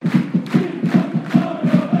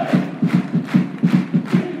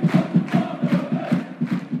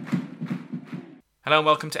Hello and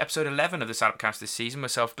welcome to episode 11 of the Sadupcast this season.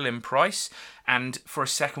 Myself, Glyn Price, and for a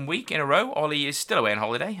second week in a row, Ollie is still away on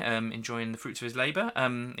holiday, enjoying the fruits of his labour.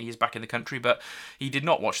 He is back in the country, but he did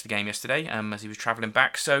not watch the game yesterday as he was travelling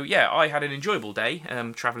back. So yeah, I had an enjoyable day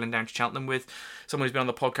travelling down to Cheltenham with someone who's been on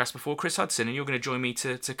the podcast before, Chris Hudson, and you're going to join me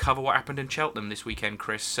to cover what happened in Cheltenham this weekend,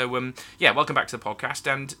 Chris. So yeah, welcome back to the podcast.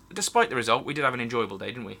 And despite the result, we did have an enjoyable day,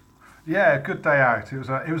 didn't we? Yeah, good day out. It was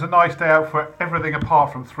a nice day out for everything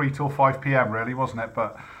apart from 3 till 5 p.m. really, wasn't it?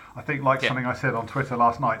 But I think something I said on Twitter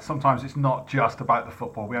last night, sometimes it's not just about the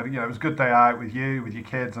football. We had, it was a good day out with you, with your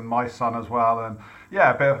kids and my son as well, and yeah,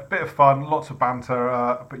 a bit of fun, lots of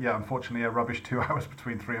banter. But yeah, unfortunately, a rubbish 2 hours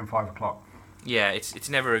between 3 and 5 o'clock. Yeah, it's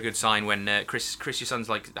never a good sign when Chris, your son's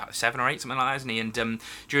like 7 or 8, something like that, isn't he? And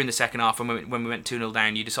during the second half, when we went 2-0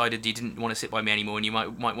 down, you decided you didn't want to sit by me anymore, and you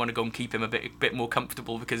might want to go and keep him a bit more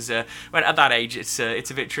comfortable because when at that age, it's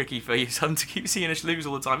a bit tricky for your son to keep seeing us lose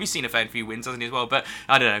all the time. He's seen a fair few wins, hasn't he, as well? But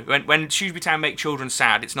I don't know. When Shrewsbury Town make children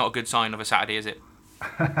sad, it's not a good sign of a Saturday, is it?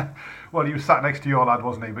 Well, he was sat next to your lad,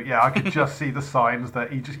 wasn't he? But yeah, I could just see the signs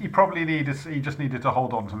that he just needed to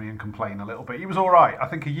hold on to me and complain a little bit. He was all right. I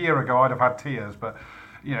think a year ago I'd have had tears, but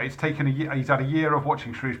it's taken a year. He's had a year of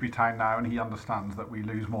watching Shrewsbury Town now, and he understands that we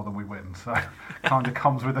lose more than we win. So kind of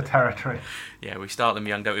comes with the territory. Yeah, we start them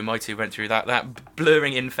young, don't we? My two went through that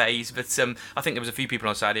blurring in phase, but I think there was a few people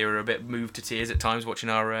on Saturday who were a bit moved to tears at times watching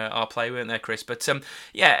our play, weren't there, Chris? But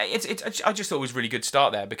yeah, I just thought it was a really good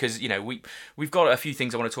start there because we've got a few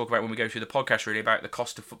things I want to talk about when we go through the podcast, really, about the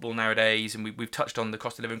cost of football nowadays, and we've touched on the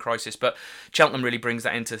cost of living crisis, but Cheltenham really brings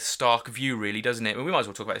that into stark view, really, doesn't it? And we might as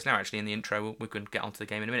well talk about this now, actually, in the intro. We can get onto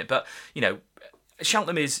the game in a minute, but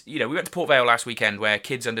Cheltenham is, we went to Port Vale last weekend where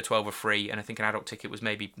kids under 12 were free, and I think an adult ticket was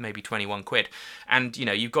maybe 21 quid. And,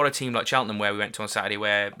 you've got a team like Cheltenham where we went to on Saturday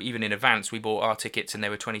where even in advance we bought our tickets and they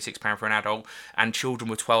were £26 for an adult and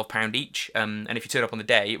children were £12 each. And if you turn up on the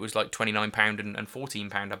day, it was like £29 and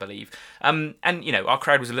 £14, I believe. And, our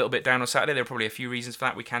crowd was a little bit down on Saturday. There are probably a few reasons for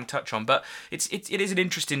that we can touch on, but it is an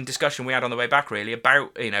interesting discussion we had on the way back, really,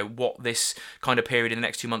 about, what this kind of period in the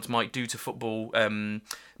next 2 months might do to football,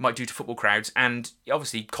 crowds, and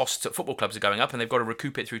obviously costs at football clubs are going up and they've got to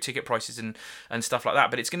recoup it through ticket prices and stuff like that,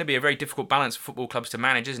 but it's going to be a very difficult balance for football clubs to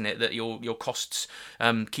manage, isn't it, that your costs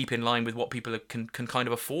keep in line with what people can kind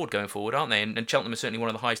of afford going forward, aren't they? And Cheltenham is certainly one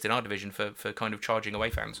of the highest in our division for kind of charging away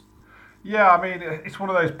fans. Yeah, I mean, it's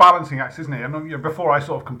one of those balancing acts, isn't it? And before I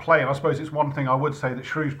sort of complain, I suppose it's one thing I would say that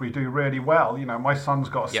Shrewsbury do really well. My son's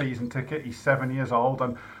got a season ticket, he's 7 years old,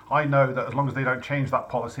 and I know that as long as they don't change that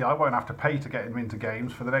policy, I won't have to pay to get him into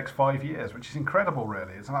games for the next 5 years, which is incredible,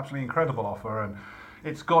 really. It's an absolutely incredible offer, and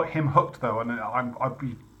it's got him hooked, though, and I'd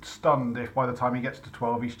be stunned if by the time he gets to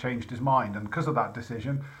 12 he's changed his mind, and because of that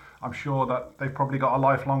decision, I'm sure that they've probably got a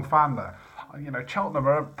lifelong fan there. Cheltenham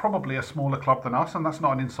are probably a smaller club than us, and that's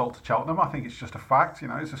not an insult to Cheltenham. I think it's just a fact.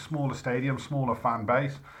 It's a smaller stadium, smaller fan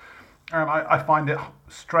base. And I find it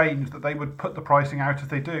strange that they would put the pricing out as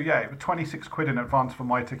they do. Yeah, it was 26 quid in advance for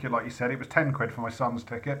my ticket, like you said. It was 10 quid for my son's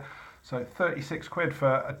ticket. So 36 quid for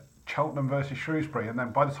a Cheltenham versus Shrewsbury. And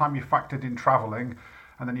then by the time you factored in travelling,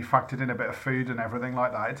 and then you factored in a bit of food and everything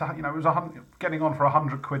like that, it was getting on for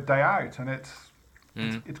 100 quid day out. And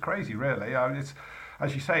it's crazy, really. It's,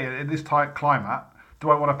 as you say, in this tight climate, do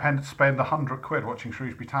I want to spend 100 quid watching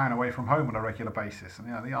Shrewsbury Town away from home on a regular basis? And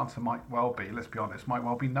the answer might well be, let's be honest, might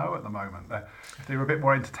well be no at the moment. If they were a bit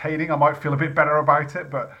more entertaining, I might feel a bit better about it,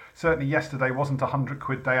 but certainly yesterday wasn't 100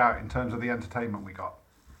 quid day out in terms of the entertainment we got.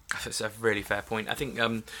 That's a really fair point. I think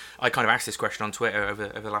I kind of asked this question on Twitter over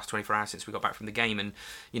the last 24 hours since we got back from the game, and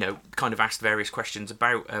kind of asked various questions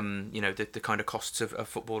about the kind of costs of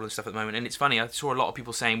football and stuff at the moment. And it's funny, I saw a lot of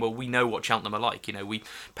people saying, well, we know what Cheltenham are like. We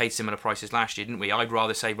paid similar prices last year, didn't we? I'd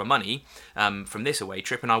rather save my money from this away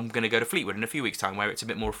trip, and I'm going to go to Fleetwood in a few weeks' time, where it's a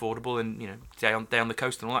bit more affordable and stay on the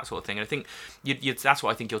coast and all that sort of thing. And I think that's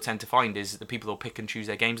what I think you'll tend to find is the people will pick and choose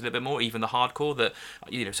their games a little bit more, even the hardcore.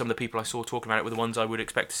 That some of the people I saw talking about it were the ones I would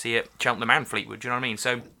expect to see at Cheltenham and Fleetwood. Do you know what I mean?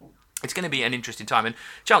 So it's going to be an interesting time, and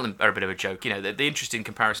Cheltenham are a bit of a joke. The interesting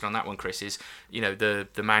comparison on that one, Chris, is the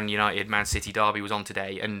Man United Man City derby was on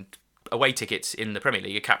today, and away tickets in the Premier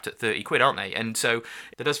League are capped at 30 quid, aren't they? And so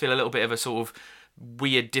there does feel a little bit of a sort of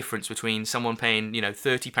weird difference between someone paying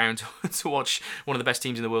 £30 to watch one of the best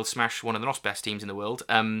teams in the world smash one of the not best teams in the world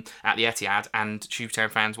at the Etihad, and Shrewsbury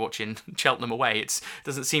Town fans watching Cheltenham away. It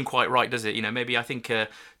doesn't seem quite right, does it? Maybe I think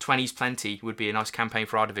 20's plenty would be a nice campaign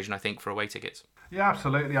for our division, I think, for away tickets. Yeah,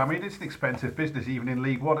 absolutely. I mean, it's an expensive business even in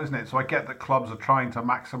League One, isn't it? So I get that clubs are trying to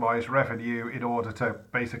maximise revenue in order to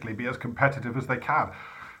basically be as competitive as they can.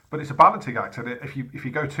 But it's a balancing act, and if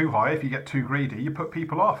you go too high, if you get too greedy, you put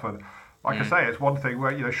people off. And Like I say, it's one thing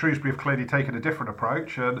where Shrewsbury have clearly taken a different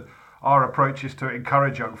approach, and our approach is to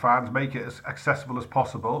encourage young fans, make it as accessible as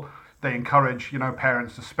possible. They encourage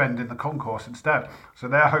parents to spend in the concourse instead. So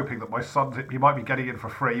they're hoping that my son, he might be getting in for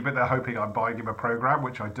free, but they're hoping I'm buying him a programme,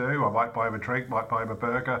 which I do. I might buy him a drink, might buy him a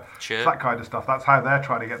burger, that kind of stuff. That's how they're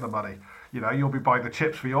trying to get the money. You'll be buying the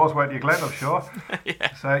chips for yours, won't you, Glenn? I'm sure.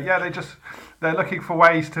 Yeah. So they're looking for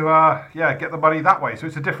ways to get the money that way. So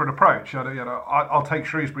it's a different approach. I'll take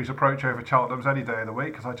Shrewsbury's approach over Cheltenham's any day of the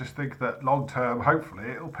week because I just think that long term, hopefully,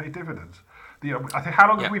 it'll pay dividends. I think how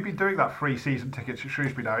long have we been doing that free season tickets at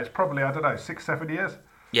Shrewsbury now? It's probably 6-7 years.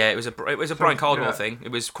 Yeah, it was a Brian Cardwell thing. It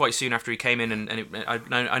was quite soon after he came in, and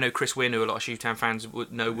I know Chris Wynn, who a lot of Shrewsbury Town fans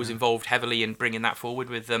would know, was involved heavily in bringing that forward.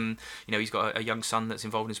 With he's got a young son that's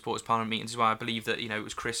involved in Supporters Parliament meetings as well. I believe that it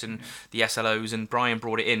was Chris and the SLOs, and Brian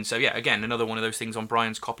brought it in. So yeah, again, another one of those things on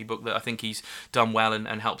Brian's copybook that I think he's done well and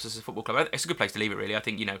helps us as a football club. It's a good place to leave it, really. I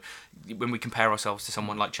think when we compare ourselves to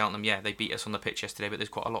someone like Cheltenham, they beat us on the pitch yesterday, but there's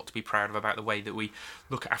quite a lot to be proud of about the way that we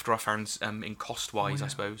look after our fans in cost wise, I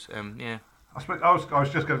suppose. I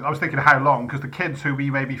was thinking how long, because the kids who we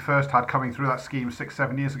maybe first had coming through that scheme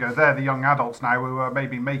 6-7 years ago, they're the young adults now who are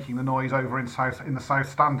maybe making the noise over in the South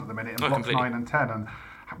Stand at the minute in blocks completely. 9 and 10. And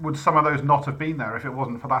would some of those not have been there if it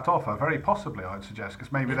wasn't for that offer? Very possibly, I'd suggest,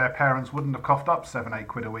 because maybe their parents wouldn't have coughed up 7-8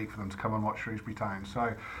 quid a week for them to come and watch Shrewsbury Town.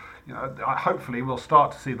 So, hopefully we'll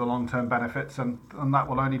start to see the long-term benefits, and that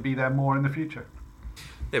will only be there more in the future.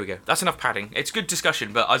 There we go. That's enough padding. It's good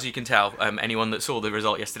discussion, but as you can tell, anyone that saw the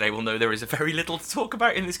result yesterday will know there is very little to talk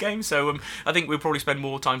about in this game. So I think we'll probably spend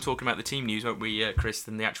more time talking about the team news, won't we, Chris,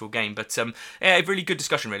 than the actual game. But a really good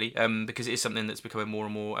discussion, really, because it is something that's becoming more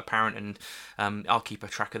and more apparent. And I'll keep a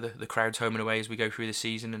track of the crowds home and away as we go through the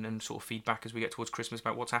season, and sort of feedback as we get towards Christmas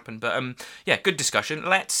about what's happened. But good discussion.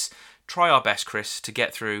 Let's try our best, Chris, to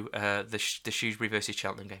get through the Shrewsbury versus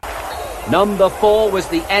Cheltenham game. Number 4 was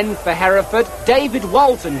the end for Hereford. David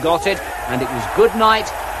Walton got it, and it was good night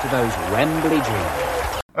to those Wembley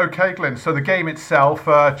dreams. OK, Glenn, so the game itself,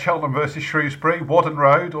 Cheltenham versus Shrewsbury, Whaddon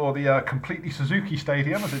Road, or the Completely Suzuki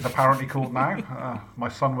Stadium, as it's apparently called now. My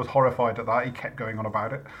son was horrified at that. He kept going on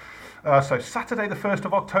about it. So Saturday the 1st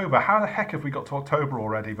of October. How the heck have we got to October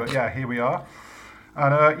already? But yeah, here we are.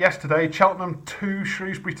 And yesterday, Cheltenham 2,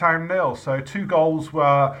 Shrewsbury Town 0. So 2 goals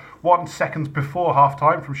were 1 seconds before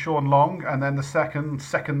half-time from Sean Long, and then the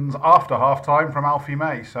seconds after half-time from Alfie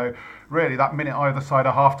May. So really, that minute either side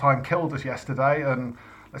of half-time killed us yesterday. And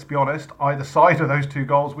let's be honest, either side of those 2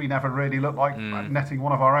 goals, we never really looked like netting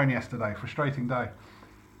one of our own yesterday. Frustrating day.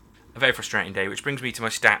 A very frustrating day, which brings me to my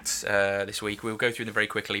stats this week. We'll go through them very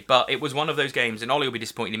quickly, but it was one of those games, and Ollie will be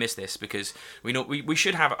disappointed he missed this, because we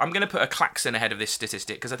should have... I'm going to put a klaxon ahead of this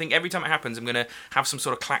statistic, because I think every time it happens, I'm going to have some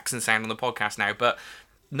sort of klaxon sound on the podcast now, but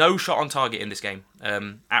no shot on target in this game.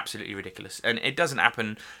 Absolutely ridiculous. And it doesn't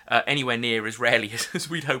happen anywhere near as rarely as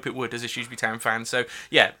we'd hope it would as a Shrewsbury Town fan. So,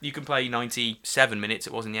 yeah, you can play 97 minutes,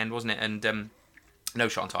 it was in the end, wasn't it? And... no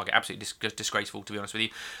shot on target, absolutely disgraceful, to be honest with you.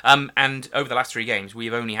 And over the last 3 games,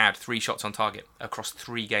 we've only had 3 shots on target across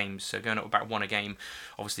 3 games. So going up about 1 a game,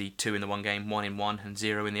 obviously 2 in the one game, 1 in one, and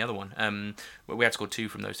 0 in the other one. We had scored 2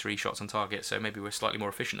 from those 3 shots on target, so maybe we're slightly more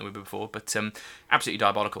efficient than we were before. But absolutely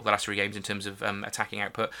diabolical the last 3 games in terms of attacking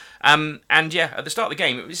output. And yeah, at the start of the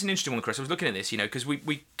game, it was an interesting one, Chris. I was looking at this, because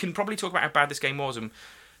we can probably talk about how bad this game was and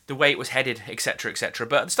the way it was headed, etc., etc.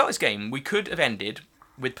 But at the start of this game, we could have ended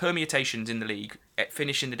with permutations in the league,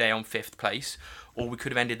 finishing the day on 5th place, or we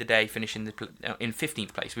could have ended the day finishing in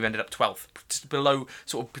 15th place. We've ended up 12th, just below,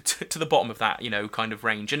 sort of to the bottom of that, kind of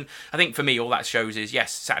range. And I think for me, all that shows is,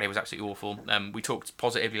 yes, Saturday was absolutely awful. We talked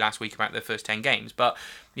positively last week about the first 10 games, but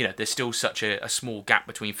there's still such a small gap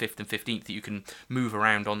between 5th and 15th that you can move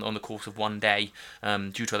around on the course of one day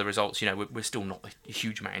due to other results. We're still not a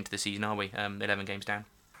huge amount into the season, are we? 11 games down.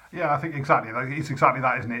 Yeah, I think exactly. It's exactly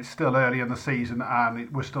that, isn't it? It's still early in the season,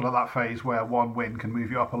 and we're still at that phase where one win can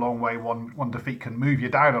move you up a long way, one defeat can move you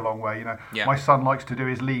down a long way. My son likes to do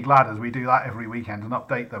his league ladders. We do that every weekend and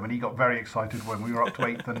update them, and he got very excited when we were up to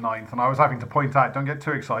 8th and 9th. And I was having to point out, don't get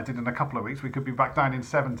too excited. In a couple of weeks, we could be back down in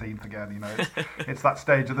 17th again. It's that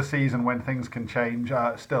stage of the season when things can change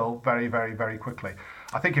still very, very, very quickly.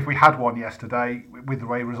 I think if we had won yesterday, with the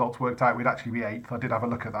way results worked out, we'd actually be 8th. I did have a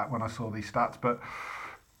look at that when I saw these stats, but.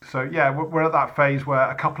 So, yeah, we're at that phase where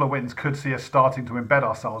a couple of wins could see us starting to embed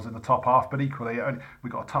ourselves in the top half, but equally,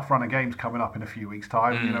 we've got a tough run of games coming up in a few weeks'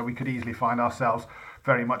 time. We could easily find ourselves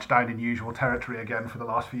very much down in usual territory again for the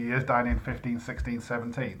last few years, down in 15th, 16th,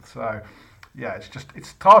 17th. So, yeah, it's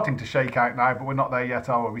starting to shake out now, but we're not there yet,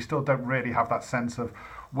 are we? We still don't really have that sense of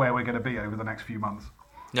where we're going to be over the next few months.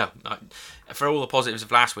 No, for all the positives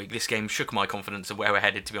of last week, this game shook my confidence of where we're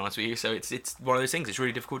headed, to be honest with you. So it's one of those things. It's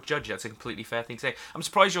really difficult to judge. That's a completely fair thing to say. I'm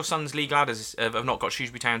surprised your son's league ladders have not got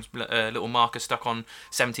Shrewsbury Town's little marker stuck on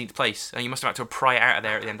 17th place. You must have had to pry it out of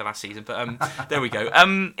there at the end of last season. But there we go.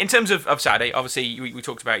 In terms of Saturday, obviously we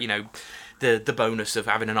talked about, the bonus of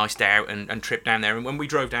having a nice day out and trip down there. And when we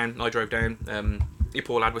drove down, I drove down. Your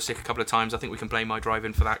poor lad was sick a couple of times. I think we can blame my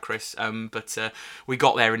driving for that, Chris. But we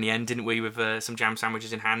got there in the end, didn't we, with some jam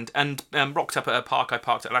sandwiches in hand, and rocked up at a park I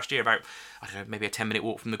parked at last year, about, I don't know, maybe a 10-minute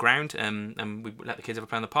walk from the ground. And we let the kids have a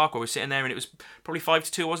play on the park. We were sitting there, and it was probably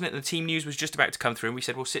 5-2, wasn't it? And the team news was just about to come through, and we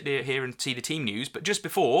said, we'll sit here and see the team news. But just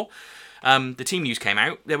before the team news came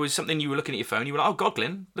out, there was something, you were looking at your phone, you were like, oh,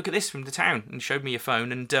 Godlin, look at this from the town, and showed me your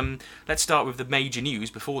phone. And let's start with the major news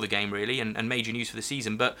before the game, really, and major news for the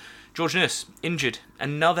season. But George Nurse, injured.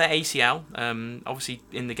 Another ACL, obviously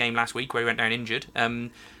in the game last week where he went down injured.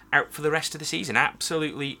 Out for the rest of the season.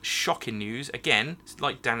 Absolutely shocking news. Again,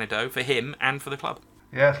 like Dan Ado, for him and for the club.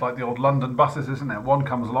 Yeah, it's like the old London buses, isn't it? One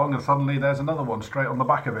comes along and suddenly there's another one straight on the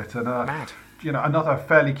back of it. And mad. Another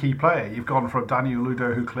fairly key player. You've gone from Daniel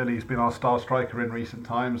Ludo, who clearly has been our star striker in recent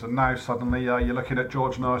times, and now suddenly you're looking at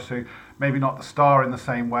George Nurse, who maybe not the star in the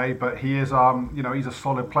same way, but he is, he's a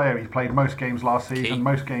solid player. He played most games last season,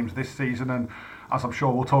 most games this season, and as I'm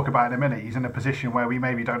sure we'll talk about in a minute, he's in a position where we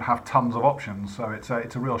maybe don't have tons of options. So it's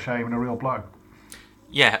a real shame and a real blow.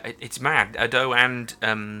 Yeah, it's mad. Ado and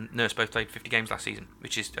Nurse both played 50 games last season,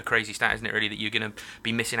 which is a crazy stat, isn't it, really, that you're going to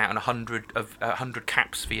be missing out on 100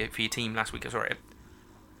 caps for your team last week. Sorry,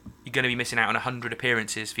 you're going to be missing out on 100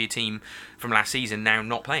 appearances for your team from last season now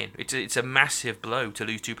not playing. It's a massive blow to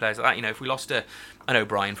lose two players like that. If we lost an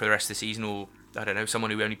O'Brien for the rest of the season, or I don't know,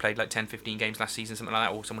 someone who only played like 10, 15 games last season, something like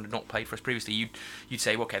that, or someone who had not played for us previously, you'd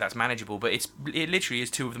say, well, okay, that's manageable. But it literally is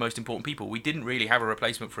two of the most important people. We didn't really have a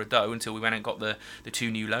replacement for Ado until we went and got the two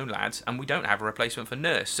new loan lads, and we don't have a replacement for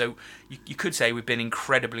Nurse. So you could say we've been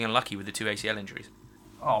incredibly unlucky with the two ACL injuries.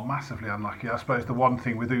 Oh, massively unlucky. I suppose the one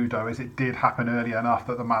thing with Udo is it did happen early enough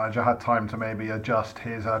that the manager had time to maybe adjust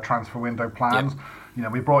his transfer window plans.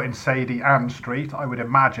 Yep. We brought in Sadie and Street. I would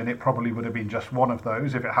imagine it probably would have been just one of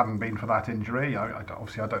those if it hadn't been for that injury.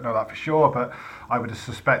 Obviously, I don't know that for sure, but I would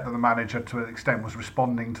suspect that the manager, to an extent, was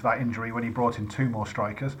responding to that injury when he brought in two more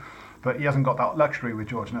strikers. But he hasn't got that luxury with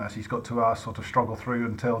George Nurse. He's got to sort of struggle through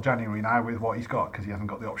until January now with what he's got, because he hasn't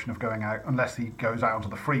got the option of going out unless he goes out onto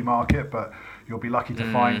the free market. But you'll be lucky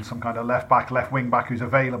to find some kind of left wing back who's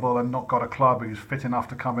available and not got a club who's fit enough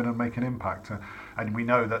to come in and make an impact. And we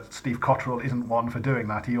know that Steve Cotterill isn't one for doing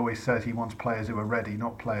that. He always says he wants players who are ready,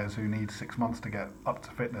 not players who need 6 months to get up to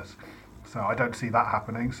fitness. So I don't see that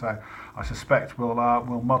happening. So I suspect we'll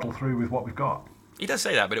muddle through with what we've got. He does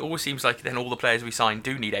say that, but it always seems like then all the players we sign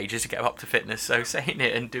do need ages to get up to fitness. So saying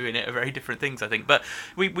it and doing it are very different things, I think. But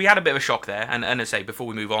we had a bit of a shock there, and as I say, before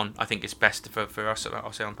we move on, I think it's best for us,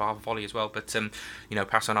 I'll say on behalf of Volley as well, but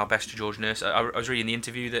pass on our best to George Nurse. I was reading the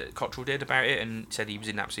interview that Cotterill did about it and said he was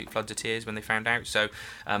in absolute floods of tears when they found out. So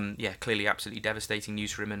clearly absolutely devastating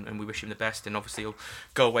news for him, and we wish him the best. And obviously he'll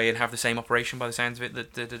go away and have the same operation by the sounds of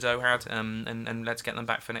it that Ado had, and let's get them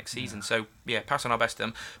back for next season. So pass on our best to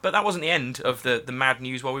them. But that wasn't the end of the mad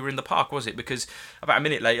news while we were in the park, was it? Because about a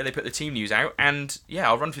minute later they put the team news out, and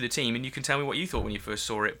I'll run through the team and you can tell me what you thought when you first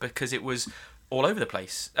saw it, because it was all over the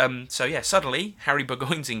place. Suddenly Harry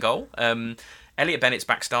Burgoyne's in goal. Elliot Bennett's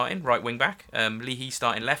back starting, right wing back. Leahy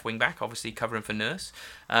starting left wing back, obviously covering for Nurse.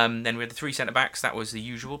 Then we had the three centre backs. That was the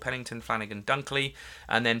usual: Pennington, Flanagan, Dunkley.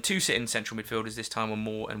 And then two sitting central midfielders this time were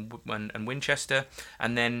Moore and Winchester.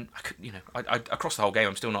 And then across the whole game,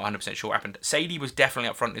 I'm still not 100% sure what happened. Sadie was definitely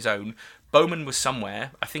up front on his own. Bowman was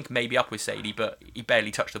somewhere, I think maybe up with Sadie, but he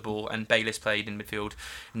barely touched the ball. And Bayliss played in midfield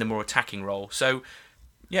in the more attacking role. So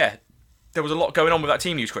there was a lot going on with that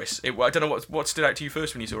team news, Chris. I don't know what stood out to you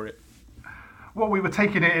first when you saw it. Well, we were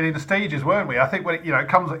taking it in stages, weren't we? I think when it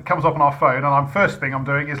comes up on our phone, and first thing I'm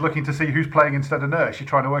doing is looking to see who's playing instead of Nurse. You're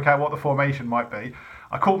trying to work out what the formation might be.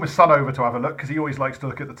 I called my son over to have a look because he always likes to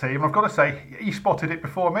look at the team. And I've got to say, he spotted it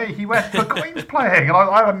before me. He went, Burgoyne's playing, and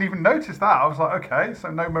I hadn't even noticed that. I was like, okay, so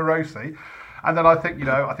no Morosi. And then I think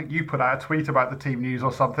you put out a tweet about the team news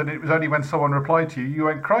or something. It was only when someone replied to you, you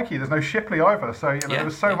went, crikey, there's no Shipley either. So there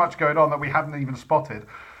was so much going on that we hadn't even spotted.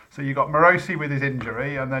 So you've got Morosi with his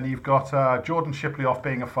injury, and then you've got Jordan Shipley off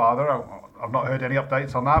being a father. I've not heard any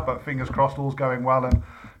updates on that, but fingers crossed all's going well, and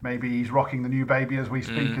maybe he's rocking the new baby as we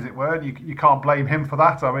speak, as it were. And you can't blame him for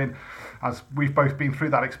that. I mean, as we've both been through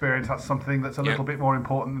that experience, that's something that's a little bit more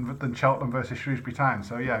important than Cheltenham versus Shrewsbury Town.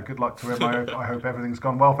 So good luck to him. I hope everything's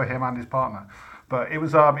gone well for him and his partner. But it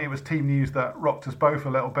was team news that rocked us both a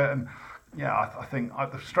little bit, and Yeah, I think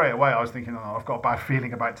straight away I was thinking, oh, I've got a bad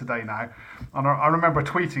feeling about today now. And I remember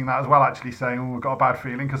tweeting that as well, actually saying, oh, we've got a bad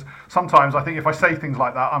feeling. Because sometimes I think if I say things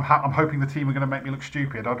like that, I'm hoping the team are going to make me look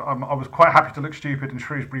stupid. I was quite happy to look stupid and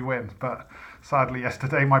Shrewsbury win. But sadly,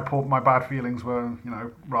 yesterday, my bad feelings were,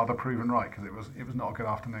 rather proven right, because it was not a good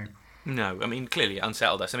afternoon. No, I mean, clearly it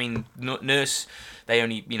unsettled us. I mean, Nurse, they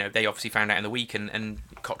obviously found out in the week, and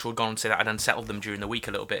Cottrell had gone on to say that had unsettled them during the week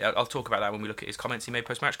a little bit. I'll talk about that when we look at his comments he made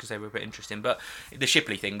post-match, because they were a bit interesting. But the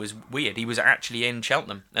Shipley thing was weird. He was actually in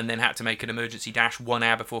Cheltenham and then had to make an emergency dash 1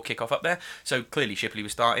 hour before kick-off up there. So clearly Shipley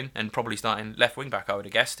was starting, and probably starting left wing-back, I would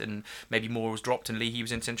have guessed, and maybe Moore was dropped and Leahy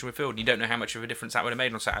was in central midfield. And you don't know how much of a difference that would have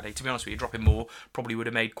made on Saturday. To be honest with you, dropping Moore probably would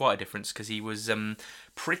have made quite a difference, because he was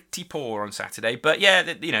pretty poor on Saturday. But yeah,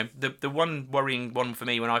 the one worrying one for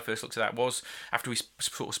me when I first looked at that was, after we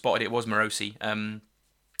sort of spotted it, was Morosi.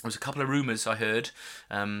 There was a couple of rumours I heard,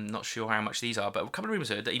 not sure how much these are, but a couple of rumours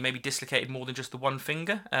I heard that he maybe dislocated more than just the one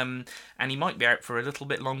finger, and he might be out for a little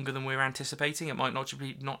bit longer than we were anticipating. It might not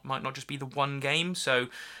just be the one game. So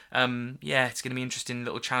yeah, it's going to be an interesting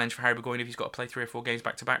little challenge for Harry Burgoyne if he's got to play 3 or 4 games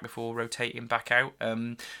back to back before rotating back out.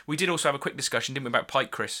 We did also have a quick discussion, didn't we, about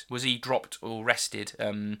Pike, Chris? Was he dropped or rested?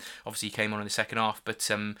 Obviously he came on in the second half, but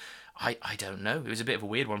I don't know. It was a bit of a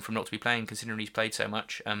weird one for him not to be playing, considering he's played so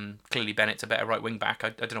much. Clearly Bennett's a better right wing back. I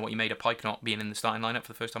don't know what you made of Pike not being in the starting lineup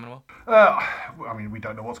for the first time in a while. I mean, we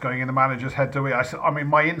don't know what's going in the manager's head, do we? I mean,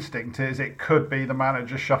 my instinct is it could be the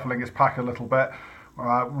manager shuffling his pack a little bit,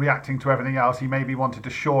 reacting to everything else. He maybe wanted to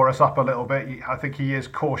shore us up a little bit. I think he is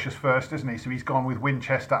cautious first, isn't he? So he's gone with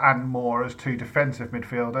Winchester and Moore as 2 defensive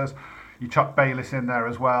midfielders. You chuck Bayliss in there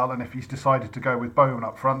as well, and if he's decided to go with Bowman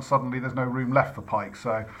up front, suddenly there's no room left for Pike.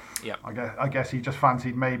 So yep. I guess he just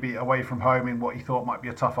fancied maybe away from home in what he thought might be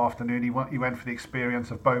a tough afternoon. He went for the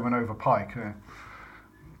experience of Bowman over Pike.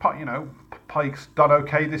 Pike's done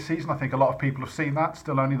okay this season. I think a lot of people have seen that.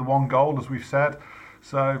 Still only the 1 goal, as we've said.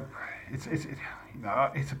 So it's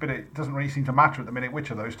a bit. It doesn't really seem to matter at the minute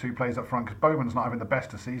which of those 2 plays up front, because Bowman's not having the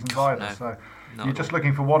best of seasons either. No, so you're just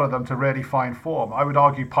looking for one of them to really find form. I would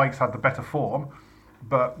argue Pike's had the better form,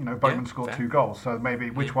 but Bowman scored fair. 2 goals. So maybe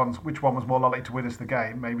which one was more likely to win us the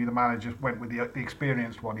game? Maybe the manager went with the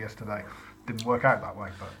experienced one yesterday. Didn't work out that way,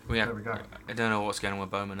 but there we go. I don't know what's going on with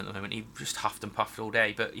Bowman at the moment. He just huffed and puffed all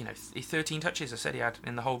day, but 13 touches I said he had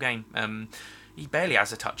in the whole game. He barely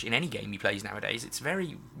has a touch in any game he plays nowadays. It's a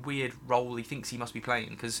very weird role he thinks he must be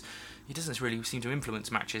playing, because he doesn't really seem to influence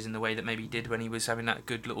matches in the way that maybe he did when he was having that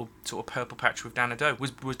good little sort of purple patch with Dan O'Doe.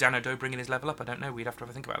 Was Dan O'Doe bringing his level up? I don't know. We'd have to have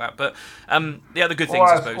a think about that. But the other good things,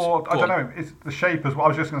 I suppose. I don't know. It's the shape as well. I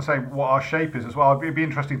was just going to say what our shape is as well. It'd be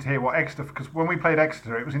interesting to hear what Exeter, because when we played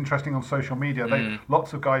Exeter, it was interesting on social media.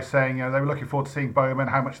 Lots of guys saying they were looking forward to seeing Bowman,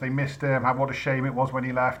 how much they missed him, what a shame it was when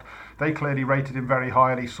he left. They clearly rated him very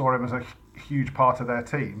highly, saw him as a huge part of their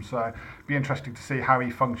team. So it'd be interesting to see how he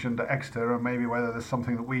functioned at Exeter, and maybe whether there's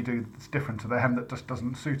something that we do that's different to them that just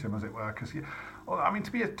doesn't suit him, as it were. Because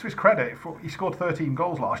to his credit, he scored 13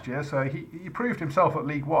 goals last year, so he proved himself at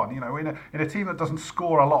League One. In a team that doesn't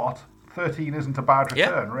score a lot, 13 isn't a bad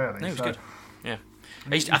return, really. No, it was good. Yeah,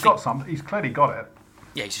 He's clearly got it.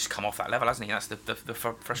 Yeah, he's just come off that level, hasn't he? That's the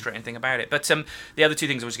frustrating thing about it. But the other 2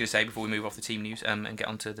 things I was going to say before we move off the team news and get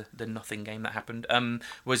onto the nothing game that happened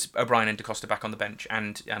was O'Brien and DaCosta back on the bench.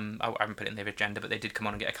 And I haven't put it in their agenda, but they did come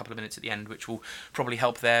on and get a couple of minutes at the end, which will probably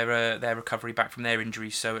help their recovery back from their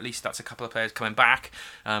injuries. So at least that's a couple of players coming back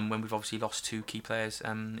when we've obviously lost 2 key players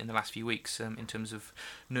in the last few weeks in terms of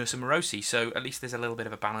Nurse and Morosi. So at least there's a little bit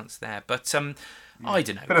of a balance there. But I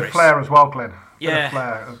don't know. Bit of flair as well, Glenn. Bit of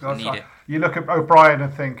flair. Need it. You look at O'Brien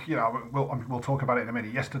and think, we'll talk about it in a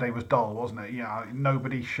minute. Yesterday was dull, wasn't it?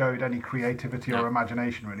 Nobody showed any creativity or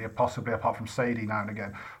imagination really, possibly apart from Sadie now and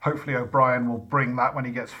again. Hopefully O'Brien will bring that when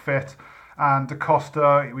he gets fit. And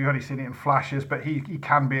DaCosta, we've only seen it in flashes, but he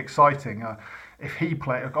can be exciting. If he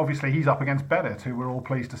play, obviously he's up against Bennett, who we're all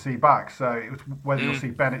pleased to see back. So it's whether you'll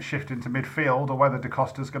see Bennett shift into midfield or whether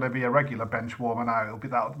DaCosta's going to be a regular bench warmer now.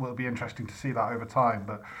 That will be interesting to see that over time.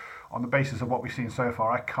 But on the basis of what we've seen so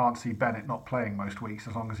far, I can't see Bennett not playing most weeks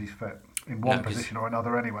as long as he's fit in one position or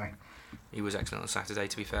another anyway. He was excellent on Saturday,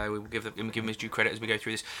 to be fair. We'll give him his due credit as we go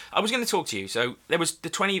through this. I was going to talk to you. So there was the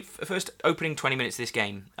first opening 20 minutes of this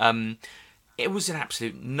game. it was an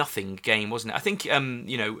absolute nothing game, wasn't it? I think,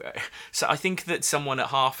 so I think that someone at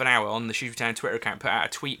half an hour on the Shrewsbury Town Twitter account put out a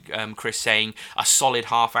tweet, Chris, saying a solid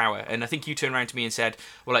half hour. And I think you turned around to me and said,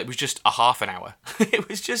 well, it was just a half an hour. It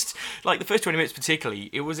was just, like, the first 20 minutes particularly,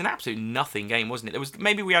 it was an absolute nothing game, wasn't it?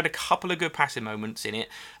 Maybe we had a couple of good passing moments in it.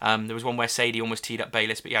 There was one where Sadie almost teed up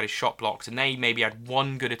Bayliss, but he had his shot blocked. And they maybe had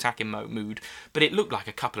one good attacking mood. But it looked like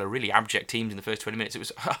a couple of really abject teams in the first 20 minutes. It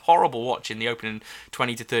was a horrible watch in the opening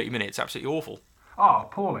 20 to 30 minutes. Absolutely awful.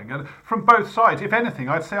 Appalling. And from both sides, if anything,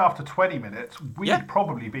 I'd say after 20 minutes, we'd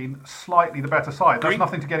probably been slightly the better side. That's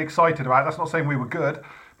nothing to get excited about. That's not saying we were good.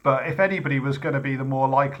 But if anybody was going to be the more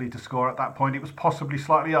likely to score at that point, it was possibly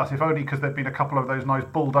slightly us, if only because there'd been a couple of those nice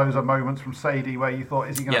bulldozer moments from Sadie where you thought,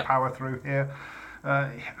 is he going to power through here?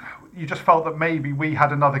 You just felt that maybe we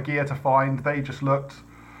had another gear to find. They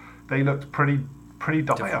looked pretty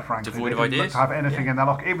dire, frankly. Devoid of ideas. ideas. To have anything in their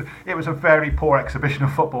lock. It was a very poor exhibition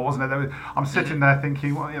of football, wasn't it? I'm sitting there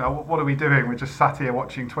thinking, well, what are we doing? We're just sat here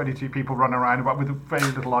watching 22 people run around, but with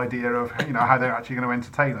very little idea of how they're actually going to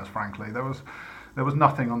entertain us. Frankly, there was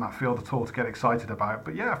nothing on that field at all to get excited about.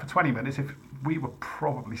 But yeah, for 20 minutes, if we were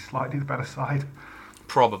probably slightly the better side.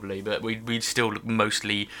 Probably, but we'd still look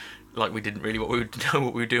mostly like we didn't really know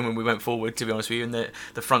what we were doing when we went forward, to be honest with you. And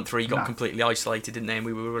the front three got completely isolated, didn't they? And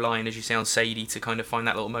we were relying, as you say, on Sadie to kind of find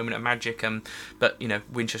that little moment of magic. But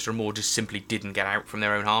Winchester and Moore just simply didn't get out from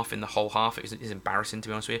their own half in the whole half. It was embarrassing, to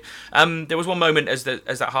be honest with you. There was one moment as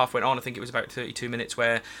that half went on, I think it was about 32 minutes,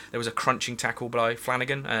 where there was a crunching tackle by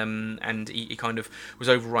Flanagan, and he kind of was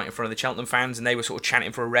over right in front of the Cheltenham fans, and they were sort of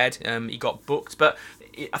chanting for a red. He got booked, but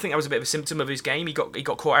I think that was a bit of a symptom of his game. He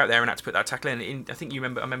got caught out there and had to put that tackle in. I think I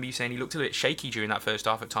remember you saying he looked a bit shaky during that first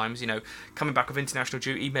half at times. Coming back of international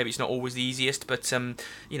duty, maybe it's not always the easiest, but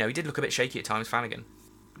he did look a bit shaky at times, Flanagan.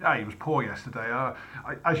 Yeah, he was poor yesterday.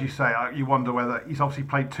 As you say, you wonder whether he's obviously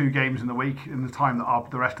played 2 games in the week in the time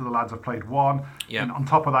that the rest of the lads have played 1. Yeah. And on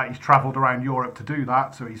top of that, he's travelled around Europe to do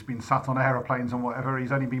that, so he's been sat on aeroplanes and whatever.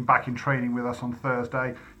 He's only been back in training with us on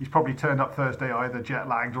Thursday. He's probably turned up Thursday either jet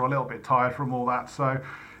lagged or a little bit tired from all that, so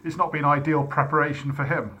it's not been ideal preparation for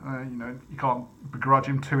him. You can't begrudge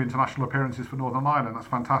him 2 international appearances for Northern Ireland. That's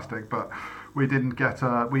fantastic, but we didn't get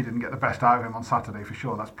the best out of him on Saturday for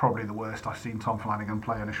sure. That's probably the worst I've seen Tom Flanagan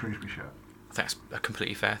play in a Shrewsbury shirt. I think that's a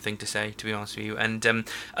completely fair thing to say, to be honest with you. And as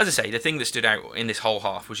I say, the thing that stood out in this whole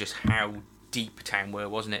half was just how deep Town were,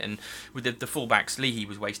 wasn't it? And with the fullbacks, Leahy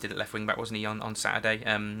was wasted at left wing back, wasn't he, on Saturday?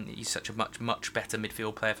 He's such a much better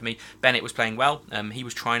midfield player for me. Bennett was playing well. He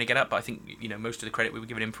was trying to get up, but I think most of the credit we were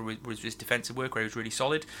giving him for was his defensive work, where he was really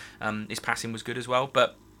solid. His passing was good as well,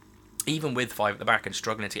 but even with 5 at the back and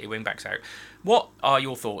struggling to get your wing backs out, what are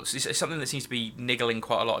your thoughts? It's something that seems to be niggling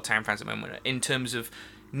quite a lot of Town fans at the moment, in terms of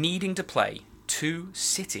needing to play 2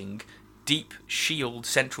 sitting deep shield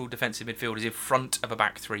central defensive midfielders in front of a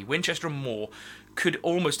back 3. Winchester and Moore could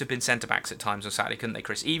almost have been centre-backs at times on Saturday, couldn't they,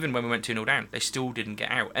 Chris? Even when we went 2-0 down, they still didn't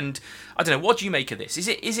get out. And I don't know, what do you make of this? Is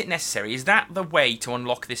it necessary? Is that the way to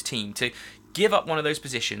unlock this team, to give up one of those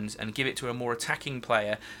positions and give it to a more attacking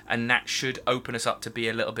player, and that should open us up to be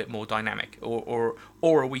a little bit more dynamic? Or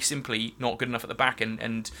are we simply not good enough at the back,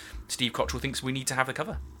 and Steve Cottrell thinks we need to have the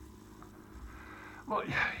cover? Well,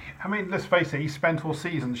 I mean, let's face it, he spent all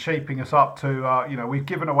season shaping us up to, we've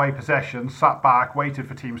given away possession, sat back, waited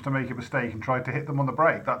for teams to make a mistake and tried to hit them on the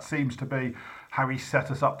break. That seems to be how he set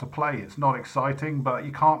us up to play. It's not exciting, but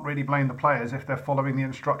you can't really blame the players if they're following the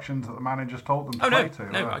instructions that the manager's told them to play to.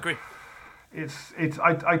 No, I agree.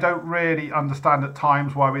 I don't really understand at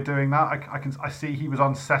times why we're doing that. I see he was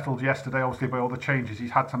unsettled yesterday, obviously, by all the changes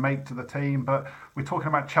he's had to make to the team. But we're talking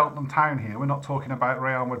about Cheltenham Town here. We're not talking about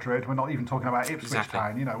Real Madrid. We're not even talking about Ipswich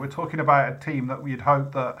Town. We're talking about a team that we'd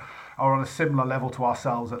hope that are on a similar level to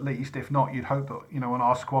ourselves at least. If not, you'd hope that in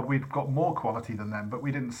our squad we've got more quality than them. But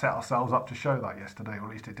we didn't set ourselves up to show that yesterday, or at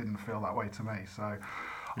least it didn't feel that way to me. So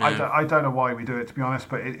no. I don't know why we do it, to be honest.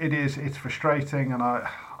 But it's frustrating, and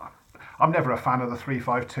I'm never a fan of the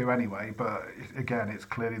 3-5-2 anyway, but again, it's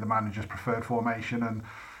clearly the manager's preferred formation, and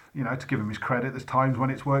to give him his credit, there's times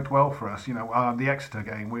when it's worked well for us. The Exeter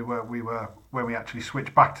game, we were when we actually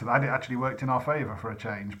switched back to that, it actually worked in our favour for a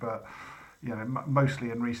change. But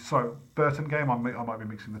mostly in recent. So Burton game, I might be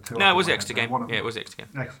mixing the two. No, it was the Exeter game. Yeah, it was the Exeter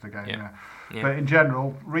game. Exeter game, yeah. But in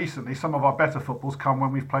general, recently, some of our better footballs come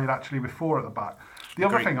when we've played actually with 4 at the back. The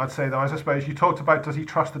other thing I'd say, though, is I suppose you talked about, does he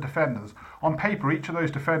trust the defenders? On paper, each of those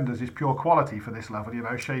defenders is pure quality for this level.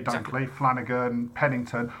 Shea Dunkley, Flanagan,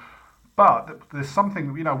 Pennington. But there's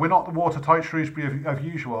something, we're not the watertight Shrewsbury of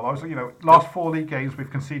usual. Last 4 league games, we've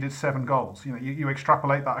conceded 7 goals. You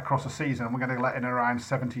extrapolate that across a season, and we're going to let in around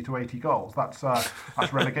 70 to 80 goals. That's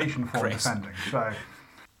relegation form defending. So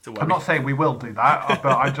I'm not saying we will do that,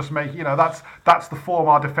 but I just make that's the form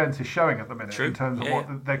our defence is showing at the minute. True. In terms of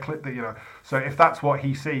what they're So if that's what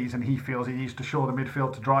he sees and he feels he needs to shore the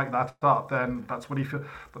midfield to drag that up, then that's what he feels.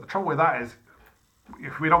 But the trouble with that is,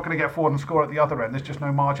 if we're not going to get forward and score at the other end, there's just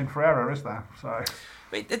no margin for error, is there? So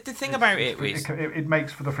the thing about it is, it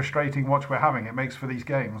makes for the frustrating watch we're having. It makes for these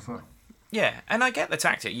games. So. Yeah, and I get the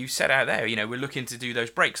tactic you set out there. We're looking to do those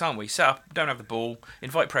breaks, aren't we? Set up, don't have the ball,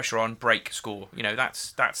 invite pressure on, break, score.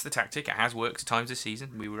 That's the tactic. It has worked at times this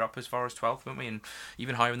season. We were up as far as 12th, weren't we? And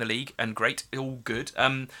even higher in the league, and great, all good.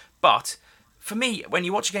 But for me, when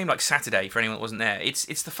you watch a game like Saturday, for anyone that wasn't there, it's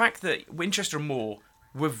the fact that Winchester and Moore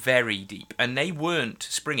were very deep, and they weren't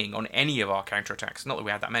springing on any of our counter-attacks. Not that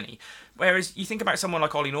we had that many. Whereas you think about someone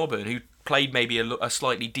like Ollie Norburn, who played maybe a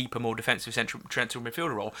slightly deeper, more defensive central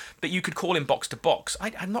midfielder role, but you could call him box-to-box.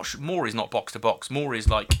 I'm not sure. Moore is not box-to-box. Moore is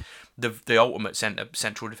like the ultimate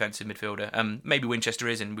central defensive midfielder. Maybe Winchester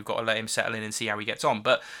is, and we've got to let him settle in and see how he gets on.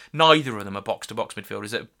 But neither of them are box-to-box midfielders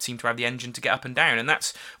that seem to have the engine to get up and down, and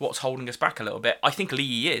that's what's holding us back a little bit. I think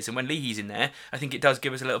Leahy is, and when Leahy's in there, I think it does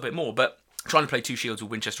give us a little bit more. But trying to play two shields with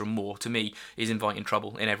Winchester and Moore, to me, is inviting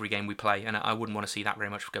trouble in every game we play, and I wouldn't want to see that very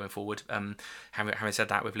much going forward. Having said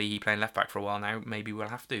that, with Leahy playing left-back for a while now, maybe we'll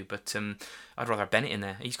have to, but I'd rather have Bennett in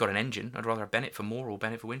there. He's got an engine. I'd rather have Bennett for Moore or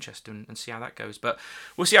Bennett for Winchester and see how that goes, but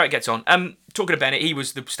we'll see how it gets on. Talking of Bennett, he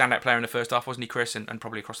was the standout player in the first half, wasn't he, Chris? And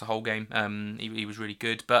probably across the whole game. He was really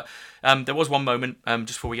good, but there was one moment,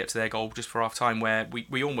 just before we get to their goal, just for half-time, where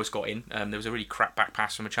we almost got in. There was a really crap back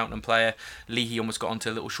pass from a Cheltenham player. Leahy almost got onto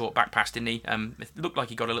a little short back pass, didn't he? It looked like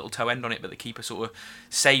he got a little toe end on it, but the keeper sort of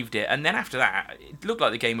saved it. And then after that, it looked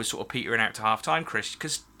like the game was sort of petering out to half-time, Chris,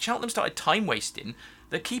 because Cheltenham started time-wasting.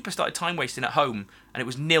 The keeper started time-wasting at home, and it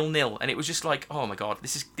was 0-0. And it was just like, oh my God,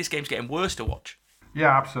 this game's getting worse to watch.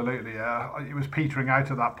 Yeah, absolutely. It was petering out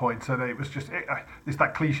at that point, so it was just it's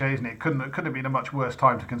that cliche, isn't it? It couldn't have been a much worse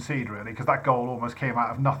time to concede, really, because that goal almost came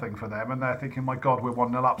out of nothing for them, and they're thinking, my God, we're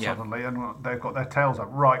 1-0 up suddenly, and they've got their tails up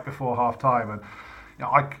right before half time. And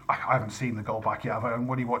I haven't seen the goal back yet, and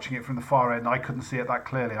when you're watching it from the far end, I couldn't see it that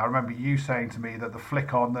clearly. I remember you saying to me that the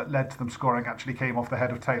flick on that led to them scoring actually came off the head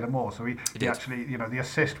of Taylor Moore. So he actually, the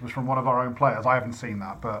assist was from one of our own players. I haven't seen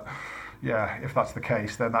that, but yeah, if that's the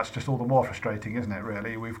case, then that's just all the more frustrating, isn't it?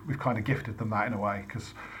 Really, we've kind of gifted them that in a way,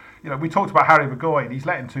 because we talked about Harry Maguire. He's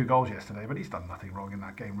let in 2 goals yesterday, but he's done nothing wrong in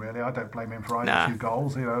that game, really. I don't blame him for either 2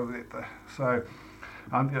 goals. So.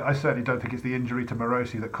 And I certainly don't think it's the injury to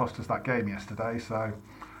Morosi that cost us that game yesterday. So,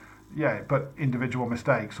 yeah, but individual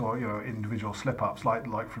mistakes or individual slip-ups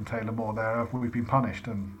like from Taylor Moore, there we've been punished,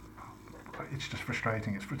 and it's just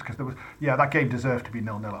frustrating. It's because that game deserved to be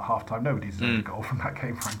 0-0 at half-time. Nobody deserved a goal from that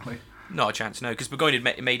game, frankly. Not a chance, no, because Burgoyne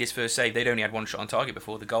had made his first save. They'd only had one shot on target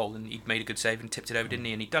before the goal, and he'd made a good save and tipped it over, didn't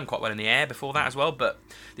he? And he'd done quite well in the air before that as well, but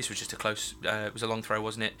this was just a close, it was a long throw,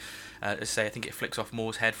 wasn't it? As I say, I think it flicks off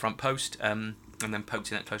Moore's head front post, and then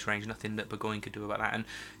pokes in at close range. Nothing that Burgoyne could do about that, and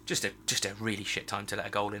just a really shit time to let a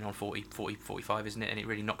goal in on 45, isn't it? And it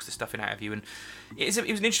really knocks the stuffing out of you. And it was an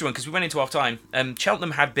interesting one, because we went into half time.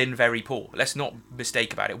 Cheltenham had been very poor. Let's not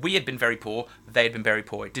mistake about it. We had been very poor. They had been very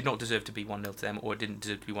poor. It did not deserve to be 1-0 to them, or it didn't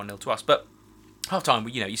deserve to be 1-0 to us. But half time,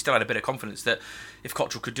 you still had a bit of confidence that if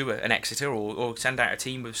Cottrell could do an Exeter or send out a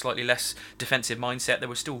team with slightly less defensive mindset, there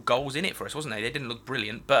were still goals in it for us, wasn't they? They didn't look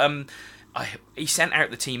brilliant, but he sent out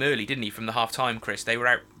the team early, didn't he, from the half time, Chris? They were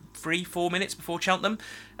out 3-4 minutes before Cheltenham,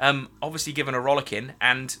 obviously given a rollicking,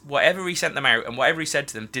 and whatever he sent them out and whatever he said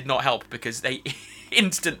to them did not help, because they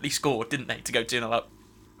instantly scored, didn't they, to go 2-0 up.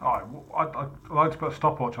 I'd like to put a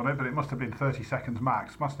stopwatch on it, but it must have been 30 seconds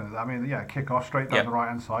max, mustn't it? I mean, kick off straight down the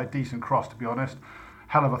right-hand side, decent cross, to be honest.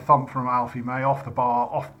 Hell of a thump from Alfie May off the bar.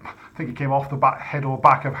 I think it came off the head or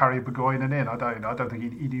back of Harry Burgoyne and in. I don't think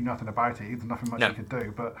he knew nothing about it. There's nothing much he could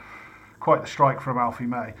do, but quite the strike from Alfie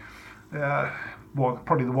May.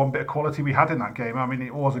 Probably the one bit of quality we had in that game. I mean,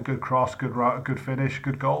 it was a good cross, good finish,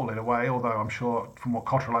 good goal in a way. Although I'm sure, from what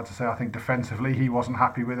Cottrell had to say, I think defensively he wasn't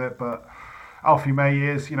happy with it, but Alfie May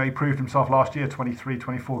is, he proved himself last year, 23,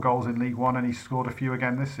 24 goals in League One, and he scored a few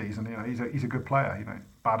again this season. He's a good player.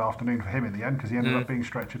 Bad afternoon for him in the end, because he ended up being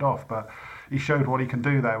stretchered off, but he showed what he can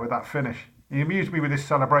do there with that finish. He amused me with his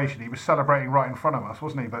celebration. He was celebrating right in front of us,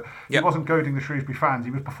 wasn't he? But he wasn't goading the Shrewsbury fans.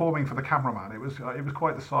 He was performing for the cameraman. It was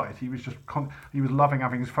quite the sight. He was he was loving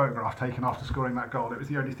having his photograph taken after scoring that goal. It was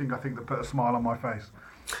the only thing I think that put a smile on my face.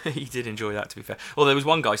 He did enjoy that, to be fair. Well, there was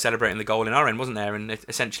one guy celebrating the goal in our end, wasn't there? And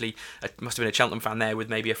essentially, it must have been a Cheltenham fan there with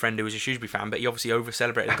maybe a friend who was a Shrewsbury fan, but he obviously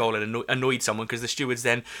over-celebrated the goal and annoyed someone because the stewards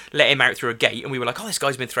then let him out through a gate, and we were like, oh, this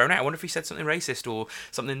guy's been thrown out. I wonder if he said something racist or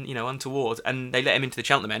something, untoward. And they let him into the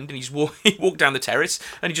Cheltenham end, and he walked down the terrace,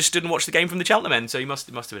 and he just stood and watched the game from the Cheltenham end. So he must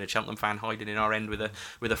have been a Cheltenham fan hiding in our end with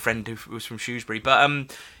a friend who was from Shrewsbury.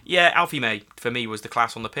 But yeah, Alfie May for me was the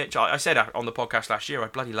class on the pitch. I said on the podcast last year, I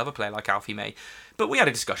bloody love a player like Alfie May. But we had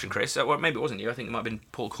a discussion, Chris. Well, maybe it wasn't you. I think it might have been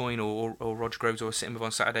Paul Coyne or Roger Groves I was sitting with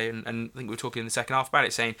on Saturday, and I think we were talking in the second half about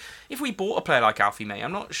it, saying if we bought a player like Alfie May,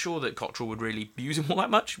 I'm not sure that Cottrell would really use him all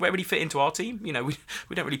that much. Where would he fit into our team? We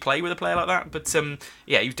don't really play with a player like that. But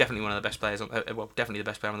yeah, he was definitely one of the best players. Definitely the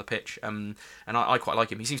best player on the pitch. And I quite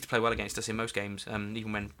like him. He seems to play well against us in most games,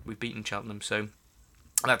 even when we've beaten Cheltenham. So.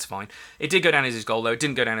 That's fine. It did go down as his goal, though. It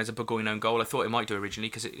didn't go down as a Burgoyne own goal. I thought it might do originally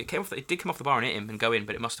because it did come off the bar and hit him and go in,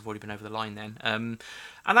 but it must have already been over the line then. And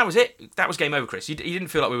that was it. That was game over, Chris. You didn't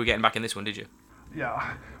feel like we were getting back in this one, did you?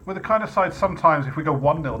 Yeah, we're the kind of side sometimes if we go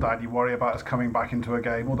 1-0 down, you worry about us coming back into a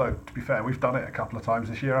game. Although, to be fair, we've done it a couple of times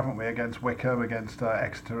this year, haven't we? Against Wickham, against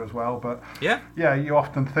Exeter as well. But yeah, you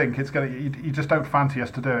often think it's gonna. You just don't fancy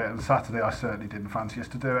us to do it. And Saturday, I certainly didn't fancy us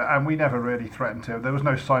to do it, and we never really threatened to. There was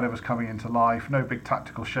no sign of us coming into life. No big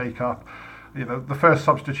tactical shake-up. The first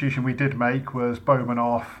substitution we did make was Bowman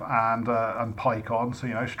off and Pike on,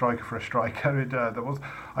 so striker for a striker.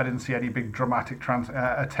 I didn't see any big dramatic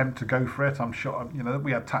attempt to go for it. I'm sure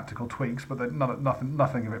we had tactical tweaks, but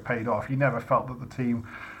nothing of it paid off. You never felt that the team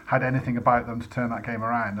had anything about them to turn that game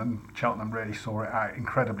around, and Cheltenham really saw it out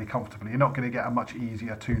incredibly comfortably. You're not going to get a much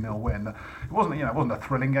easier 2-0 win. It wasn't a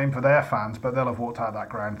thrilling game for their fans, but they'll have walked out of that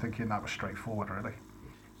ground thinking that was straightforward, really.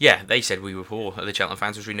 Yeah, they said we were poor. The Cheltenham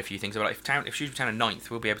fans was reading a few things about if Shrewsbury Town are 9th,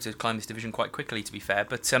 we'll be able to climb this division quite quickly, to be fair.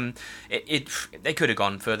 But they could have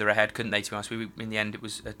gone further ahead, couldn't they, to be honest? In the end, it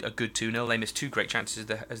was a good 2-0. They missed 2 great chances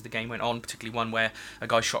as the game went on, particularly one where a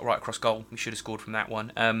guy shot right across goal. We should have scored from that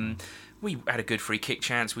one. We had a good free kick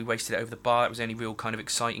chance. We wasted it over the bar. That was the only real kind of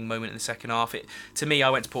exciting moment in the second half. To me, I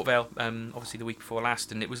went to Port Vale, obviously the week before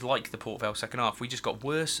last, and it was like the Port Vale second half. We just got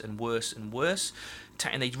worse and worse and worse.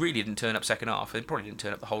 And they really didn't turn up second half. They probably didn't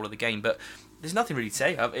turn up the whole of the game, but there's nothing really to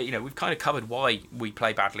say. We've kind of covered why we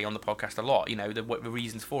play badly on the podcast a lot. The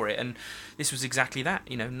reasons for it, and this was exactly that.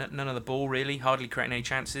 None of the ball really, hardly creating any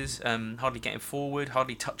chances, hardly getting forward,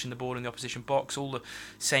 hardly touching the ball in the opposition box. All the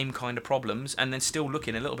same kind of problems, and then still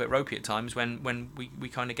looking a little bit ropey at times when we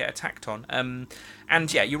kind of get attacked on.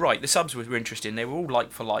 And yeah, you're right. The subs were interesting. They were all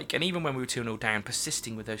like for like, and even when we were 2-0 down,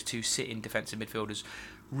 persisting with those 2 sit-in defensive midfielders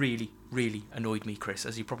really, really annoyed me, Chris,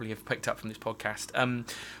 as you probably have picked up from this podcast.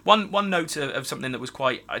 One note of something that was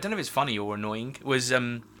quite, I don't know if it's funny or annoying, was I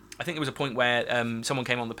think there was a point where someone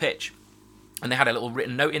came on the pitch and they had a little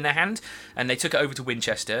written note in their hand, and they took it over to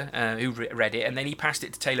Winchester, who read it, and then he passed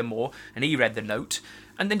it to Taylor Moore, and he read the note.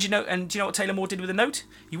 And then do you know what Taylor Moore did with the note?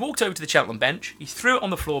 He walked over to the Cheltenham bench, he threw it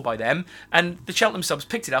on the floor by them, and the Cheltenham subs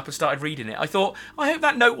picked it up and started reading it. I thought, I hope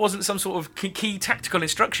that note wasn't some sort of key tactical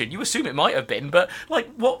instruction. You assume it might have been, but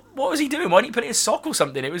what was he doing? Why didn't he put it in his sock or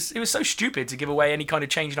something? It was so stupid to give away any kind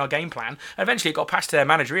of change in our game plan. And eventually it got passed to their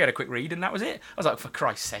manager, he had a quick read, and that was it. I was like, for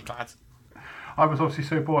Christ's sake, lads. I was obviously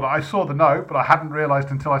so bored. I saw the note, but I hadn't realised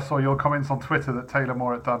until I saw your comments on Twitter that Taylor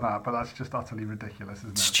Moore had done that. But that's just utterly ridiculous,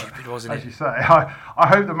 isn't it? Stupid, wasn't it? As you say, I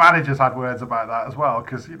hope the managers had words about that as well,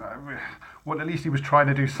 because at least he was trying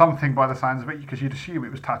to do something by the sounds of it, because you'd assume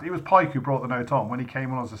it was tactical. It was Pike who brought the note on when he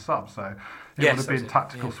came on as a sub, so it would have been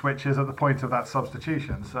tactical switches at the point of that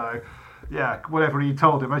substitution. So. Yeah, whatever he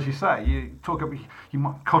told him, as you say,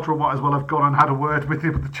 Cottrell might as well have gone and had a word with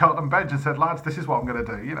the Cheltenham bench and said, lads, this is what I'm going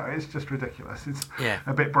to do. It's just ridiculous. It's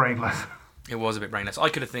a bit brainless. It was a bit brainless. I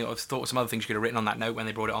could have thought of some other things you could have written on that note when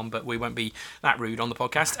they brought it on, but we won't be that rude on the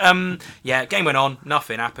podcast. Game went on,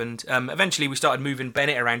 nothing happened. Eventually we started moving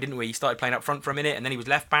Bennett around, didn't we? He started playing up front for a minute, and then he was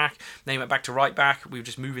left back, then he went back to right back. We were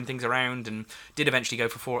just moving things around, and did eventually go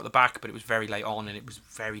for 4 at the back, but it was very late on, and it was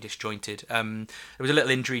very disjointed. There was a little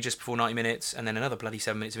injury just before 90 minutes, and then another bloody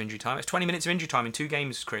 7 minutes of injury time. It's 20 minutes of injury time in 2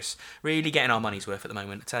 games, Chris. Really getting our money's worth at the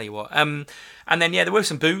moment, I tell you what. And then, there were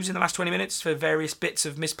some boos in the last 20 minutes for various bits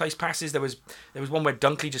of misplaced passes. There was one where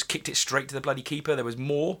Dunkley just kicked it straight to the bloody keeper. There was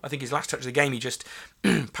more. I think his last touch of the game, he just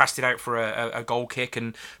passed it out for a goal kick,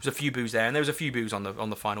 and there was a few boos there, and there was a few boos on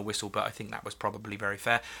the final whistle, but I think that was probably very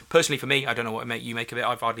fair. Personally, for me, I don't know what you make of it.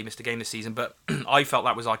 I've hardly missed a game this season, but I felt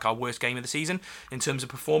that was like our worst game of the season in terms of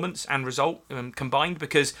performance and result combined,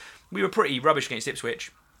 because we were pretty rubbish against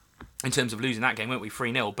Ipswich. in terms of losing that game, weren't we?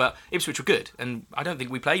 3-0. But Ipswich were good, and I don't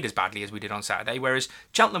think we played as badly as we did on Saturday, whereas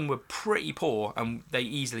Cheltenham were pretty poor, and they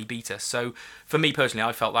easily beat us. So, for me personally,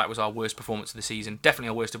 I felt that was our worst performance of the season. Definitely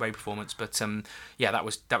our worst away performance, but that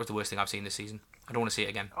was the worst thing I've seen this season. I don't want to see it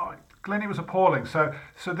again. Glenn, it was appalling. So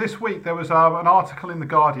this week there was an article in The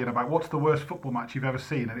Guardian about what's the worst football match you've ever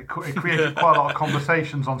seen, and it created quite a lot of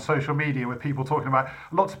conversations on social media with people talking about.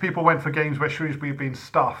 Lots of people went for games where Shrewsbury had been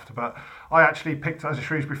stuffed, but I actually picked, as a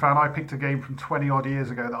Shrewsbury fan, I picked a game from 20 odd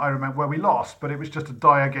years ago that I remember where we lost, but it was just a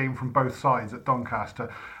dire game from both sides at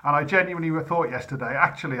Doncaster. And I genuinely thought yesterday,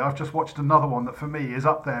 actually, I've just watched another one that for me is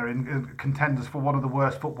up there in contenders for one of the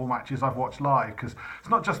worst football matches I've watched live, because it's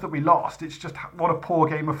not just that we lost, it's just what a poor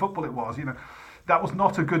game of football it was. That was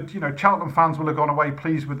not a good, Cheltenham fans will have gone away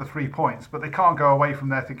pleased with the 3 points, but they can't go away from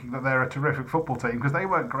there thinking that they're a terrific football team, because they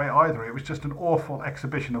weren't great either. It was just an awful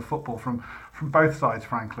exhibition of football from both sides,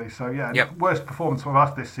 frankly. So, Worst performance of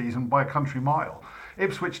us this season by a country mile.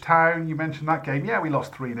 Ipswich Town, you mentioned that game. Yeah, we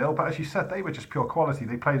lost 3-0, but as you said, they were just pure quality.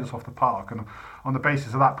 They played us off the park, and on the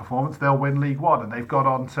basis of that performance, they'll win League One, and they've got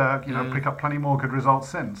on to pick up plenty more good results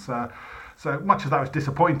since. So much as that was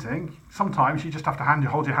disappointing, sometimes you just have to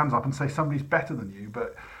hold your hands up and say somebody's better than you.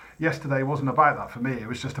 But yesterday wasn't about that for me. It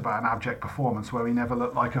was just about an abject performance where we never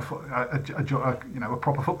looked like a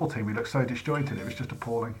proper football team. We looked so disjointed. It was just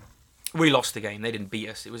appalling. We lost the game. They didn't beat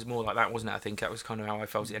us. It was more like that, wasn't it? I think that was kind of how I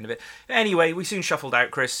felt at the end of it. Anyway, we soon shuffled out,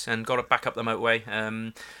 Chris, and got back up the motorway.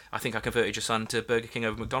 I think I converted your son to Burger King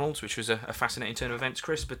over McDonald's, which was a fascinating turn of events,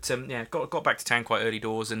 Chris. But got back to town quite early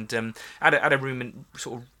doors, and had a room and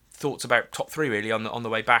sort of thoughts about top 3 really on the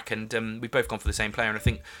way back, and we've both gone for the same player, and I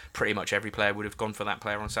think pretty much every player would have gone for that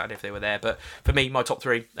player on Saturday if they were there. But for me, my top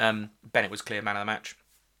 3, Bennett was clear man of the match.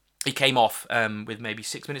 He came off with maybe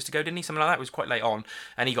 6 minutes to go, didn't he? Something like that. It was quite late on.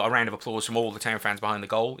 And he got a round of applause from all the Town fans behind the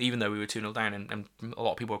goal, even though we were 2-0 down and a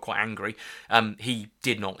lot of people were quite angry. He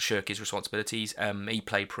did not shirk his responsibilities. He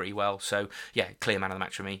played pretty well. So, clear man of the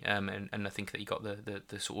match for me. And I think that he got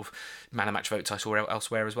the sort of man of the match votes I saw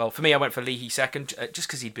elsewhere as well. For me, I went for Leahy second, just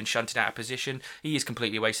because he'd been shunted out of position. He is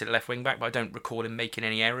completely wasted at left wing back, but I don't recall him making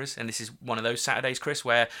any errors. And this is one of those Saturdays, Chris,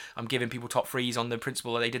 where I'm giving people top 3s on the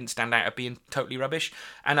principle that they didn't stand out of being totally rubbish.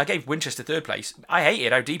 And I gave Winchester third place. I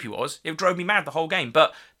hated how deep he was. It drove me mad the whole game,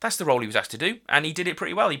 but that's the role he was asked to do, and he did it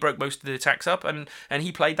pretty well. He broke most of the attacks up, and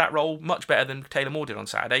he played that role much better than Taylor Moore did on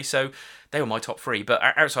Saturday. So they were my top 3. But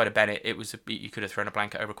outside of Bennett, you could have thrown a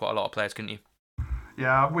blanket over quite a lot of players, couldn't you?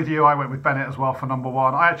 Yeah, with you, I went with Bennett as well for number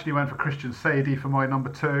 1. I actually went for Christian Sadie for my number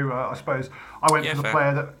 2. I suppose I went for the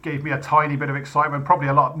player that gave me a tiny bit of excitement. Probably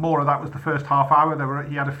a lot more of that was the first half hour.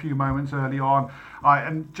 He had a few moments early on.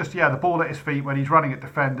 The ball at his feet when he's running at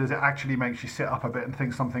defenders, it actually makes you sit up a bit and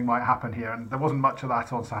think something might happen here. And there wasn't much of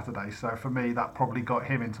that on Saturday. So for me, that probably got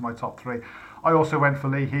him into my top 3. I also went for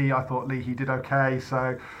Leahy. I thought Leahy did okay.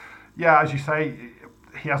 So, as you say,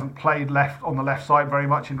 he hasn't played on the left side very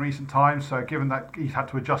much in recent times, so given that he's had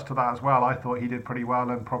to adjust to that as well, I thought he did pretty well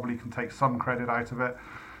and probably can take some credit out of it.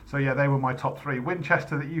 So they were my top 3.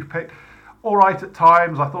 Winchester that you've picked, all right at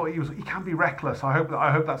times. I thought he can be reckless. I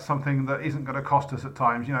hope that's something that isn't going to cost us at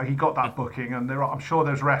times. He got that booking, and I'm sure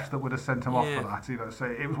there's refs that would have sent him off for that. So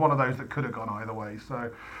it was one of those that could have gone either way.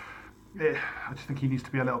 So I just think he needs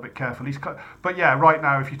to be a little bit careful. But right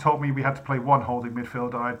now, if you told me we had to play one holding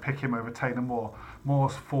midfielder, I'd pick him over Taylor Moore.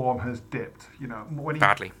 Moore's form has dipped.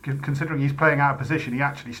 Badly. Considering he's playing out of position, he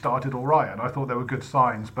actually started all right, and I thought there were good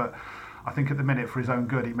signs. But I think at the minute, for his own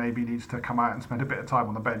good, he maybe needs to come out and spend a bit of time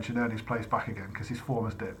on the bench and earn his place back again, because his form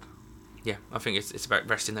has dipped. Yeah, I think it's about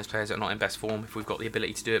resting those players that are not in best form if we've got the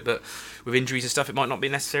ability to do it. But with injuries and stuff, it might not be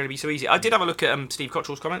necessarily be so easy. I did have a look at Steve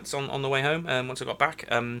Cottrell's comments on the way home once I got back.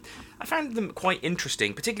 I found them quite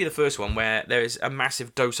interesting, particularly the first one where there is a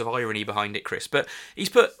massive dose of irony behind it, Chris. But he's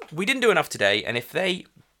put, we didn't do enough today, and if they,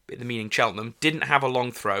 the meaning Cheltenham, didn't have a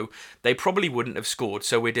long throw, they probably wouldn't have scored,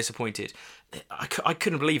 so we're disappointed. I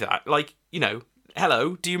couldn't believe that.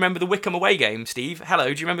 Hello, do you remember the Wickham away game, Steve?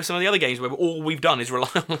 Hello, do you remember some of the other games where all we've done is rely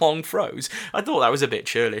on long throws? I thought that was a bit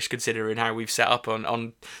churlish, considering how we've set up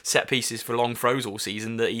on set pieces for long throws all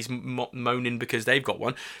season, that he's moaning because they've got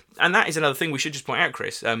one. And that is another thing we should just point out,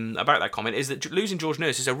 Chris, about that comment, is that losing George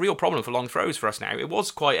Nurse is a real problem for long throws for us now. It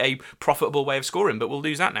was quite a profitable way of scoring, but we'll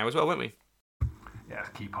lose that now as well, won't we? Yeah, it's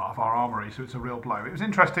a key part of our armoury, so it's a real blow. It was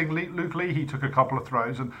interesting, Luke Leahy took a couple of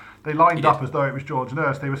throws and they lined up as though it was George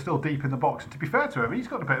Nurse. They were still deep in the box, and to be fair to him, he's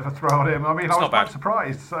got a bit of a throw on him. I mean, I was quite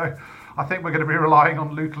surprised. So I think we're going to be relying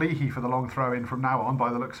on Luke Leahy for the long throw in from now on,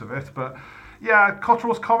 by the looks of it. But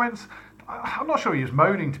Cottrell's comments, I'm not sure he was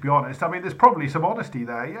moaning, to be honest. I mean, there's probably some honesty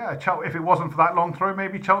there. Yeah, if it wasn't for that long throw,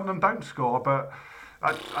 maybe Cheltenham don't score, but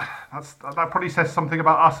that probably says something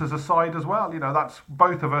about us as a side as well. That's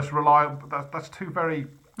both of us rely. That's two very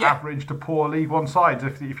average to poor League One sides.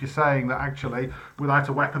 If you're saying that actually without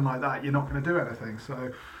a weapon like that you're not going to do anything,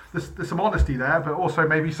 so there's some honesty there, but also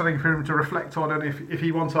maybe something for him to reflect on. And if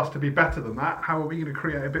he wants us to be better than that, how are we going to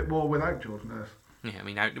create a bit more without George Nurse? Yeah, I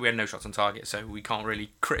mean, we had no shots on target, so we can't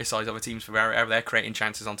really criticise other teams for how they're creating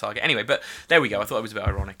chances on target. Anyway, but there we go. I thought it was a bit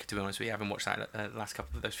ironic, to be honest with you. I haven't watched that last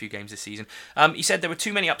couple of those few games this season. He said there were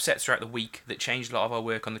too many upsets throughout the week that changed a lot of our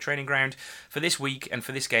work on the training ground. For this week and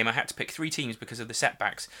for this game, I had to pick 3 teams because of the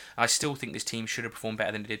setbacks. I still think this team should have performed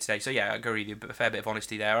better than it did today. So yeah, I agree with you. A fair bit of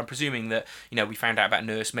honesty there. I'm presuming that we found out about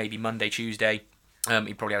Nurse maybe Monday, Tuesday.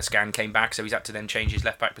 He probably had a scan, came back, so he's had to then change his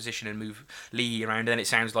left-back position and move Lee around. And then it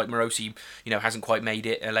sounds like Morosi, hasn't quite made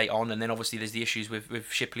it late on. And then obviously there's the issues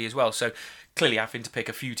with Shipley as well. So clearly having to pick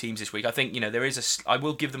a few teams this week. I think, I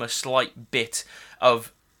will give them a slight bit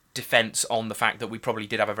of defence on the fact that we probably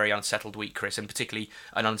did have a very unsettled week, Chris, and particularly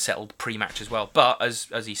an unsettled pre-match as well. But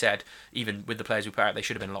as he said, even with the players we put out, they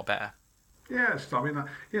should have been a lot better. Yes, I mean,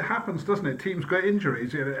 it happens, doesn't it? Teams get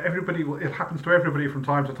injuries. It happens to everybody from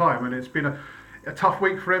time to time, and it's been a tough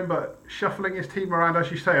week for him, but shuffling his team around, as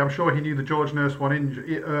you say, I'm sure he knew the George Nurse one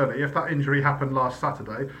early. If that injury happened last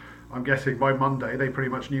Saturday, I'm guessing by Monday they pretty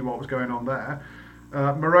much knew what was going on there.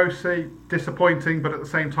 Morosi, disappointing, but at the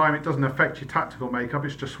same time it doesn't affect your tactical makeup,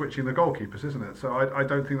 it's just switching the goalkeepers, isn't it? So I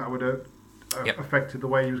don't think that would have affected the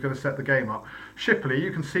way he was going to set the game up. Shipley,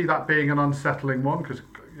 you can see that being an unsettling one, because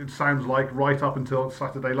it sounds like right up until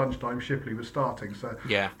Saturday lunchtime Shipley was starting, so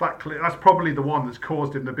that's probably the one that's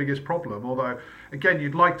caused him the biggest problem. Although again,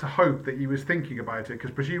 you'd like to hope that he was thinking about it, because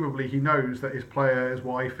presumably he knows that his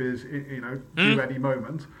wife is due any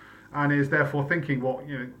moment, and is therefore thinking,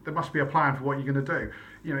 there must be a plan for what you're going to do.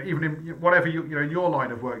 Even in whatever in your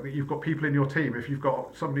line of work, that you've got people in your team, if you've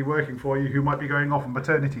got somebody working for you who might be going off on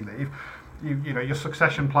maternity leave, your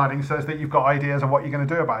succession planning says that you've got ideas on what you're going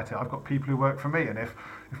to do about it. I've got people who work for me, and if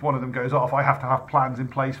one of them goes off, I have to have plans in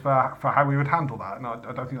place for how we would handle that. And I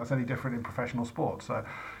don't think that's any different in professional sport. So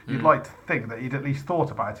you'd like to think that he'd at least thought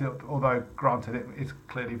about it, although granted it's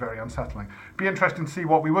clearly very unsettling. Be interesting to see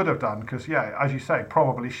what we would have done, because as you say,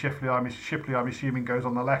 probably Shipley I'm assuming goes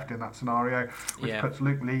on the left in that scenario, which puts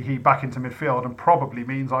Luke Leahy back into midfield, and probably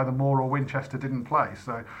means either Moore or Winchester didn't play.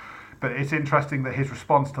 So. But it's interesting that his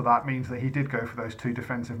response to that means that he did go for those 2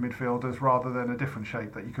 defensive midfielders rather than a different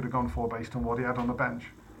shape that he could have gone for based on what he had on the bench.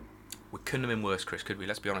 We couldn't have been worse, Chris, could we?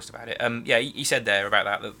 Let's be honest about it. He said there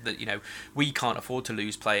about that we can't afford to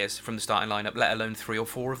lose players from the starting lineup, let alone 3 or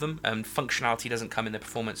 4 of them. Functionality doesn't come in the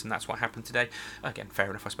performance, and that's what happened today. Again, fair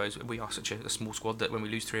enough, I suppose. We are such a small squad that when we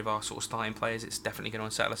lose 3 of our sort of starting players, it's definitely going to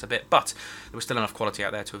unsettle us a bit. But there was still enough quality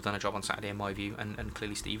out there to have done a job on Saturday, in my view, and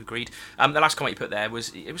clearly Steve agreed. The last comment he put there was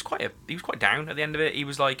he was quite down at the end of it. He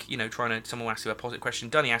was like, someone asked him a positive question.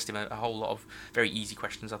 Dunny asked him a whole lot of very easy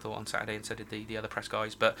questions, I thought, on Saturday, and so did the other press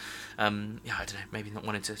guys. But I don't know, maybe not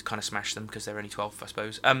wanting to kind of smash them because they're only 12, I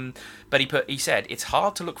suppose. But he said, it's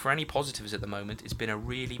hard to look for any positives at the moment. It's been a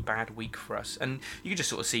really bad week for us. And you can just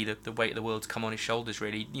sort of see the weight of the world come on his shoulders,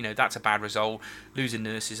 really. That's a bad result. Losing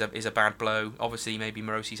Nurse is a bad blow. Obviously, maybe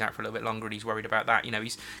Morosi's out for a little bit longer and he's worried about that.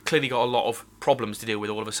 He's clearly got a lot of problems to deal with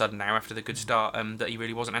all of a sudden now after the good start that he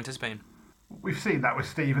really wasn't anticipating. We've seen that with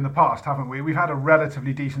Steve in the past, haven't we? We've had a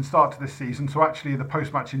relatively decent start to this season, so actually the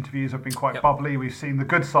post-match interviews have been quite bubbly. We've seen the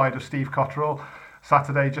good side of Steve Cotterill.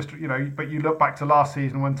 Saturday, but you look back to last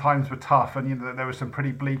season when times were tough, and there were some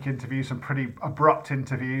pretty bleak interviews, some pretty abrupt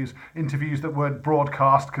interviews that weren't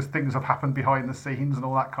broadcast because things have happened behind the scenes and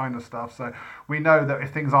all that kind of stuff. So we know that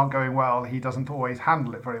if things aren't going well, he doesn't always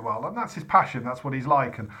handle it very well, and that's his passion. That's what he's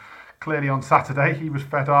like. And clearly on Saturday he was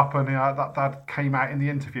fed up, and that came out in the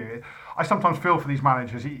interview. I sometimes feel for these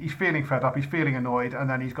managers. He's feeling fed up, he's feeling annoyed, and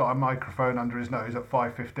then he's got a microphone under his nose at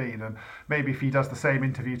 5:15. And maybe if he does the same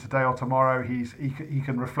interview today or tomorrow, he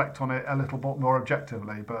can reflect on it a little bit more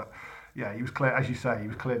objectively. But he was clear, as you say, he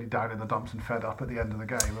was clearly down in the dumps and fed up at the end of the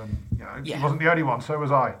game. And he wasn't the only one. So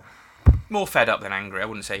was I. More fed up than angry. I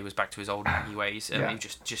wouldn't say he was back to his old angry ways. He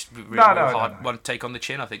was just really hard one take on the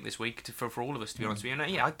chin, I think, this week for all of us, to be honest with you.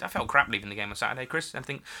 And I felt crap leaving the game on Saturday, Chris. I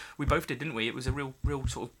think we both did, didn't we? It was a real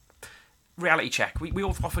sort of reality check. We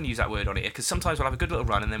often use that word on it because sometimes we'll have a good little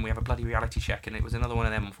run and then we have a bloody reality check, and it was another one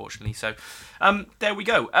of them, unfortunately. So there we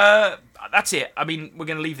go. That's it. I mean, we're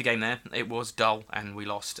going to leave the game there. It was dull and we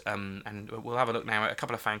lost, and we'll have a look now at a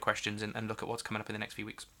couple of fan questions and look at what's coming up in the next few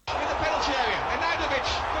weeks. In the penalty area, Anadovic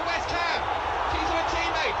for West Ham. He's with a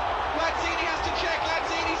teammate. Lanzini has to check.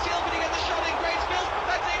 Lanzini still going to get the shot in Gracefield.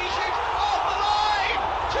 Lanzini shoots off the line.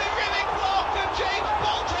 Terrific block from James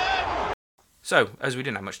Bolton. So, as we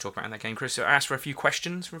didn't have much to talk about in that game, Chris, so I asked for a few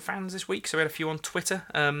questions from fans this week. So we had a few on Twitter.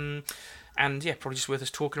 And yeah, probably just worth us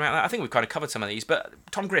talking about that. I think we've kind of covered some of these. But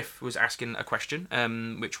Tom Griff was asking a question,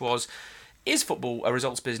 which was, is football a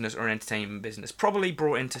results business or an entertainment business? Probably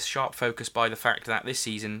brought into sharp focus by the fact that this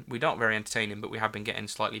season we're not very entertaining, but we have been getting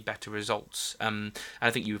slightly better results. And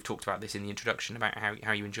I think you've talked about this in the introduction about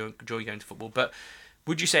how you enjoy going to football. But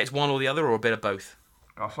would you say it's one or the other, or a bit of both?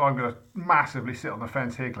 So I'm going to massively sit on the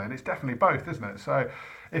fence here, Glenn. It's definitely both, isn't it? So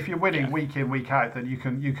if you're winning week in, week out, then you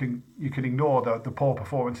can ignore the poor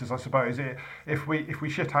performances, I suppose. If we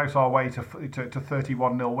shithouse our way to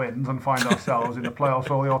 31-0 wins and find ourselves in the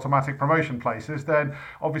playoffs or the automatic promotion places, then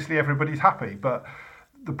obviously everybody's happy. But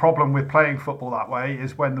the problem with playing football that way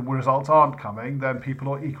is when the results aren't coming, then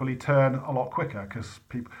people will equally turn a lot quicker, because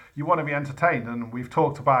you want to be entertained. And we've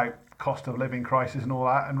talked about cost of living crisis and all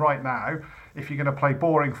that, and right now, if you're going to play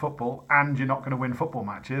boring football and you're not going to win football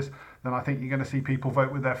matches, then I think you're going to see people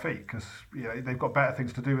vote with their feet, because they've got better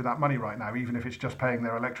things to do with that money right now, even if it's just paying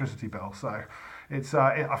their electricity bill. So it's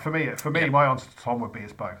for me, my answer to Tom would be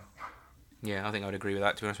it's both. Yeah, I think I would agree with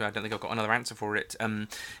that, to be honest with you. I don't think I've got another answer for it.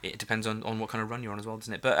 It depends on what kind of run you're on as well,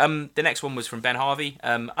 doesn't it? But the next one was from Ben Harvey.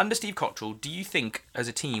 Under Steve Cottrell, do you think as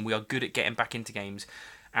a team we are good at getting back into games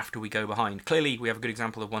after we go behind? Clearly, we have a good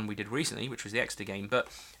example of one we did recently, which was the Exeter game, but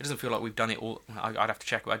it doesn't feel like we've done it all. I'd have to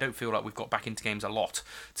check, but I don't feel like we've got back into games a lot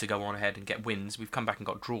to go on ahead and get wins. We've come back and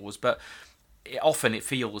got draws, but often it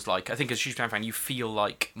feels like, I think as a Chiefs fan, you feel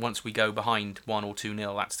like once we go behind 1 or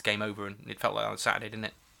 2-0, that's the game over, and it felt like on Saturday, didn't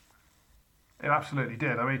it? It absolutely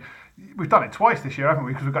did. I mean, we've done it twice this year, haven't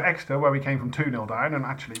we? Because we've got Exeter, where we came from 2-0 down, and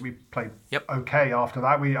actually we played okay after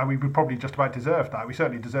that. We probably just about deserved that. We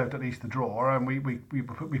certainly deserved at least the draw, and we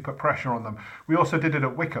put pressure on them. We also did it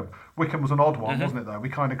at Wycombe. Wycombe was an odd one, wasn't it, though? We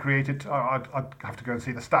kind of created, I'd have to go and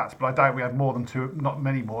see the stats, but I doubt we had not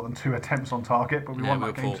many more than 2 attempts on target, but we won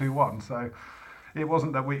that game 2-1. So it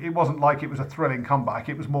wasn't like it was a thrilling comeback.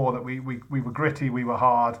 It was more that we were gritty, we were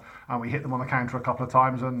hard, and we hit them on the counter a couple of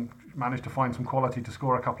times and managed to find some quality to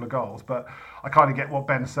score a couple of goals. But I kind of get what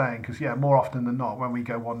Ben's saying, because more often than not, when we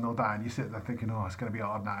go 1-0 down, you sit there thinking, it's going to be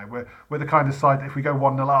hard now. We're the kind of side that if we go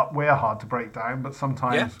 1-0 up, we're hard to break down. But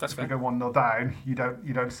sometimes if we go 1-0 down, you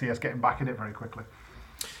don't see us getting back in it very quickly.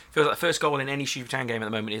 Feels like the first goal in any Shrewsbury Town game at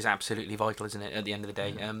the moment is absolutely vital, isn't it? At the end of the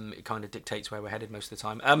day, it kind of dictates where we're headed most of the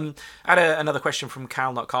time. I had another question from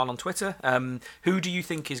Cal, not Carl, on Twitter. Who do you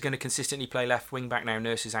think is going to consistently play left wing back now?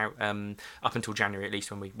 Nurse is out up until January at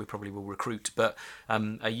least, when we probably will recruit. But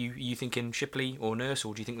are you thinking Shipley or Nurse,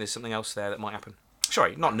 or do you think there's something else there that might happen?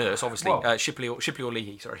 Sorry, not Nurse, obviously. Shipley or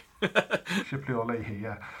Leahy. Sorry. Shipley or Leahy,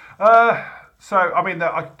 yeah. So I mean,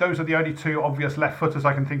 those are the only 2 obvious left footers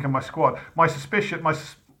I can think in my squad.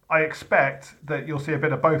 I expect that you'll see a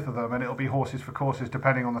bit of both of them, and it'll be horses for courses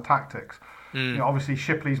depending on the tactics. Obviously,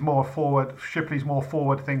 Shipley's more forward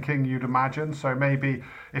thinking, you'd imagine. So maybe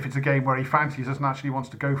if it's a game where he fancies us and actually wants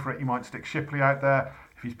to go for it, you might stick Shipley out there.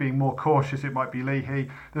 If he's being more cautious, it might be Leahy.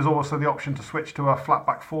 There's also the option to switch to a flat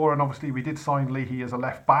back 4, and obviously we did sign Leahy as a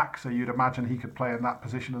left back, so you'd imagine he could play in that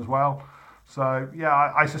position as well. So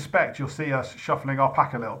yeah, I suspect you'll see us shuffling our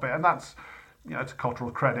pack a little bit, and that's, to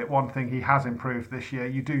Cottrell's credit, one thing he has improved this year.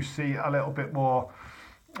 You do see a little bit more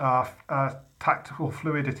tactical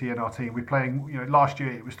fluidity in our team. We're playing, last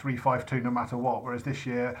year it was 3-5-2 no matter what, whereas this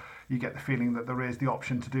year you get the feeling that there is the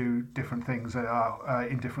option to do different things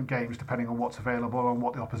in different games depending on what's available and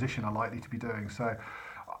what the opposition are likely to be doing. So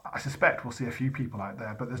I suspect we'll see a few people out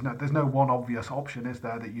there, but there's no one obvious option, is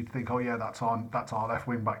there, that you'd think, that's our left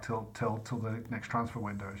wing back till the next transfer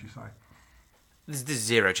window, as you say. There's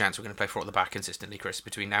zero chance we're going to play 4 at the back consistently, Chris,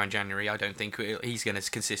 between now and January. I don't think he's going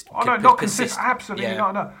to consist. Oh, no, not consist. Absolutely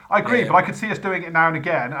not. No. I agree, but I could see us doing it now and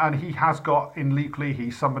again, and he has got in Luke Leahy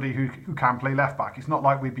somebody who can play left back. It's not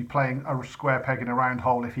like we'd be playing a square peg in a round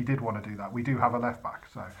hole if he did want to do that. We do have a left back,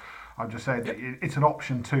 so I'm just saying that it's an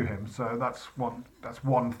option to him. So that's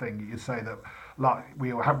one thing you'd say that we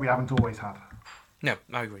haven't always had. No,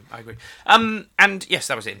 I agree. And yes,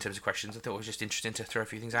 that was it in terms of questions. I thought it was just interesting to throw a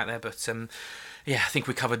few things out there, but I think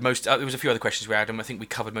we covered most. There was a few other questions we had, and I think we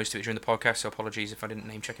covered most of it during the podcast. So apologies if I didn't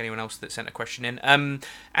name check anyone else that sent a question in. And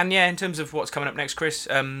in terms of what's coming up next, Chris,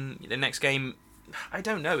 the next game, I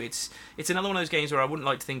don't know. It's another one of those games where I wouldn't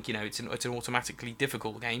like to think it's an automatically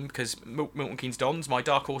difficult game, because Milton Keynes Dons, my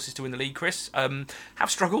dark horses to win the league, Chris,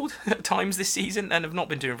 have struggled at times this season and have not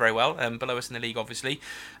been doing very well. Below us in the league, obviously.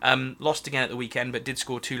 Lost again at the weekend, but did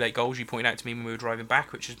score 2 late goals. You pointed out to me when we were driving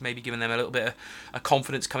back, which has maybe given them a little bit of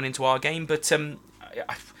confidence coming into our game. But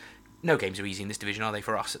no games are easy in this division, are they,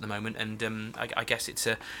 for us at the moment? And I guess it's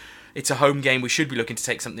a home game we should be looking to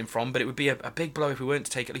take something from, but it would be a big blow if we weren't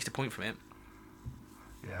to take at least a point from it.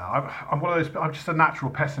 Yeah, I'm one of those. I'm just a natural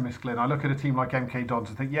pessimist, Glyn. I look at a team like MK Dons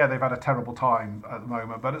and think, yeah, they've had a terrible time at the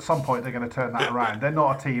moment, but at some point they're going to turn that around. They're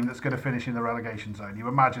not a team that's going to finish in the relegation zone. You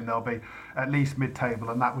imagine they'll be at least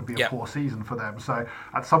mid-table, and that would be a poor season for them. So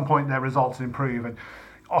at some point their results improve, and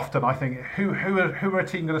often I think, who are a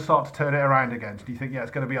team going to start to turn it around against? Do you think,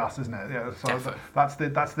 it's going to be us, isn't it? Yeah, so that's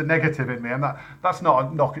the negative in me, and that's not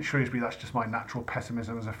a knock at Shrewsbury. That's just my natural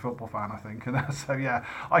pessimism as a football fan, I think. And so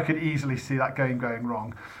I could easily see that game going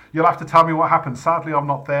wrong. You'll have to tell me what happened. Sadly, I'm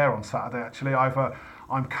not there on Saturday. Actually,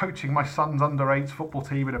 I'm coaching my son's under-8s football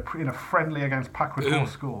team in a friendly against Packwood Hall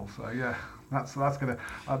School. So yeah. That's gonna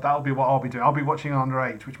that'll be what I'll be doing. I'll be watching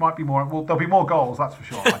under-8, which might be more. Well, there'll be more goals, that's for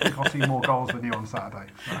sure. I think I'll see more goals than you on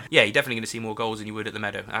Saturday. So. Yeah, you're definitely going to see more goals than you would at the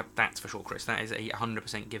Meadow. That's for sure, Chris. That is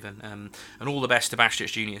 100% given. And all the best to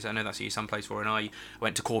Bastard's Juniors. I know that's who your son plays for, and I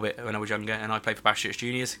went to Corbett when I was younger, and I played for Bastard's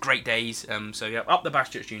Juniors. Great days. So yeah, up the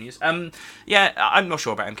Bastard's Juniors. Yeah, I'm not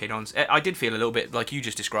sure about MK Dons. I did feel a little bit like you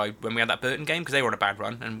just described when we had that Burton game, because they were on a bad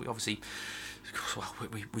run, and we obviously. Well,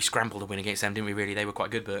 we scrambled to win against them, didn't we, really? They were quite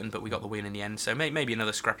good, Burton, but we got the win in the end. So maybe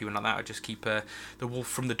another scrappy one like that. I'd just keep the wolf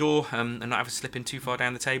from the door and not have it slip in too far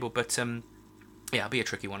down the table. But yeah, it'll be a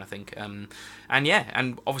tricky one, I think. And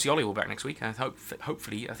obviously Ollie will be back next week. And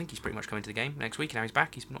hopefully, I think he's pretty much coming to the game next week. Now he's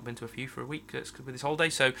back. He's not been to a few for a week with his holiday.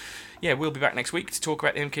 So yeah, we'll be back next week to talk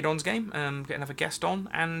about the MK Dons game. Get another guest on,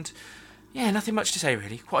 and yeah, nothing much to say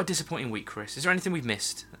really. Quite a disappointing week, Chris. Is there anything we've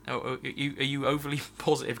missed? Are you overly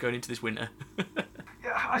positive going into this winter?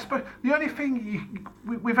 Yeah, I suppose the only thing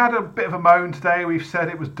we've had a bit of a moan today. We've said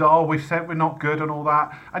it was dull. We've said we're not good and all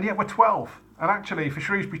that, and yet we're 12th. And actually, for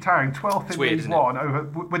Shrewsbury Town, 12th in League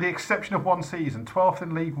One, with the exception of one season, 12th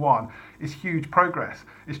in League One is huge progress.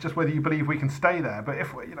 It's just whether you believe we can stay there. But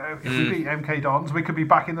if we beat MK Dons, we could be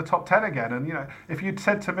back in the top 10 again. And if you'd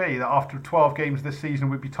said to me that after 12 games this season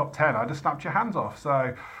we'd be top 10, I'd have snapped your hands off.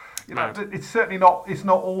 So, it's certainly not. It's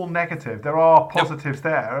not all negative. There are positives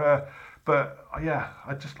there. But I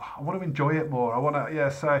want to enjoy it more. I want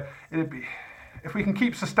to. So it'd be. If we can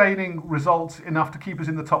keep sustaining results enough to keep us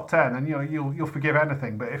in the top 10, then you'll forgive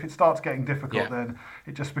anything. But if it starts getting difficult, then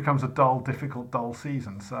it just becomes a difficult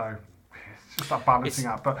season. So it's just that balancing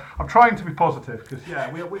out. But I'm trying to be positive because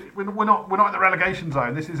we're not in the relegation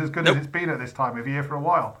zone. This is as good as it's been at this time of year for a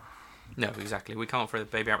while. No, exactly. We can't throw the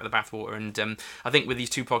baby out with the bathwater. And I think with these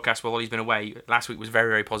two podcasts while Ollie's been away, last week was very,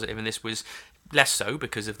 very positive, and this was less so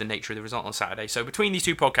because of the nature of the result on Saturday. So between these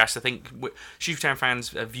two podcasts, I think Shrewsbury Town fans'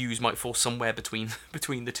 views might fall somewhere between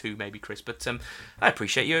the two, maybe, Chris. But I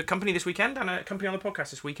appreciate your company this weekend and company on the podcast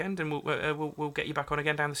this weekend, and we'll get you back on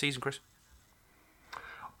again down the season, Chris.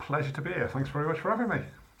 Pleasure to be here. Thanks very much for having me.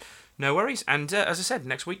 No worries. And as I said,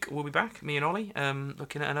 next week we'll be back, me and Ollie,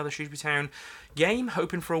 looking at another Shrewsbury Town game,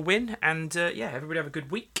 hoping for a win. And everybody have a good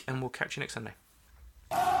week, and we'll catch you next Sunday.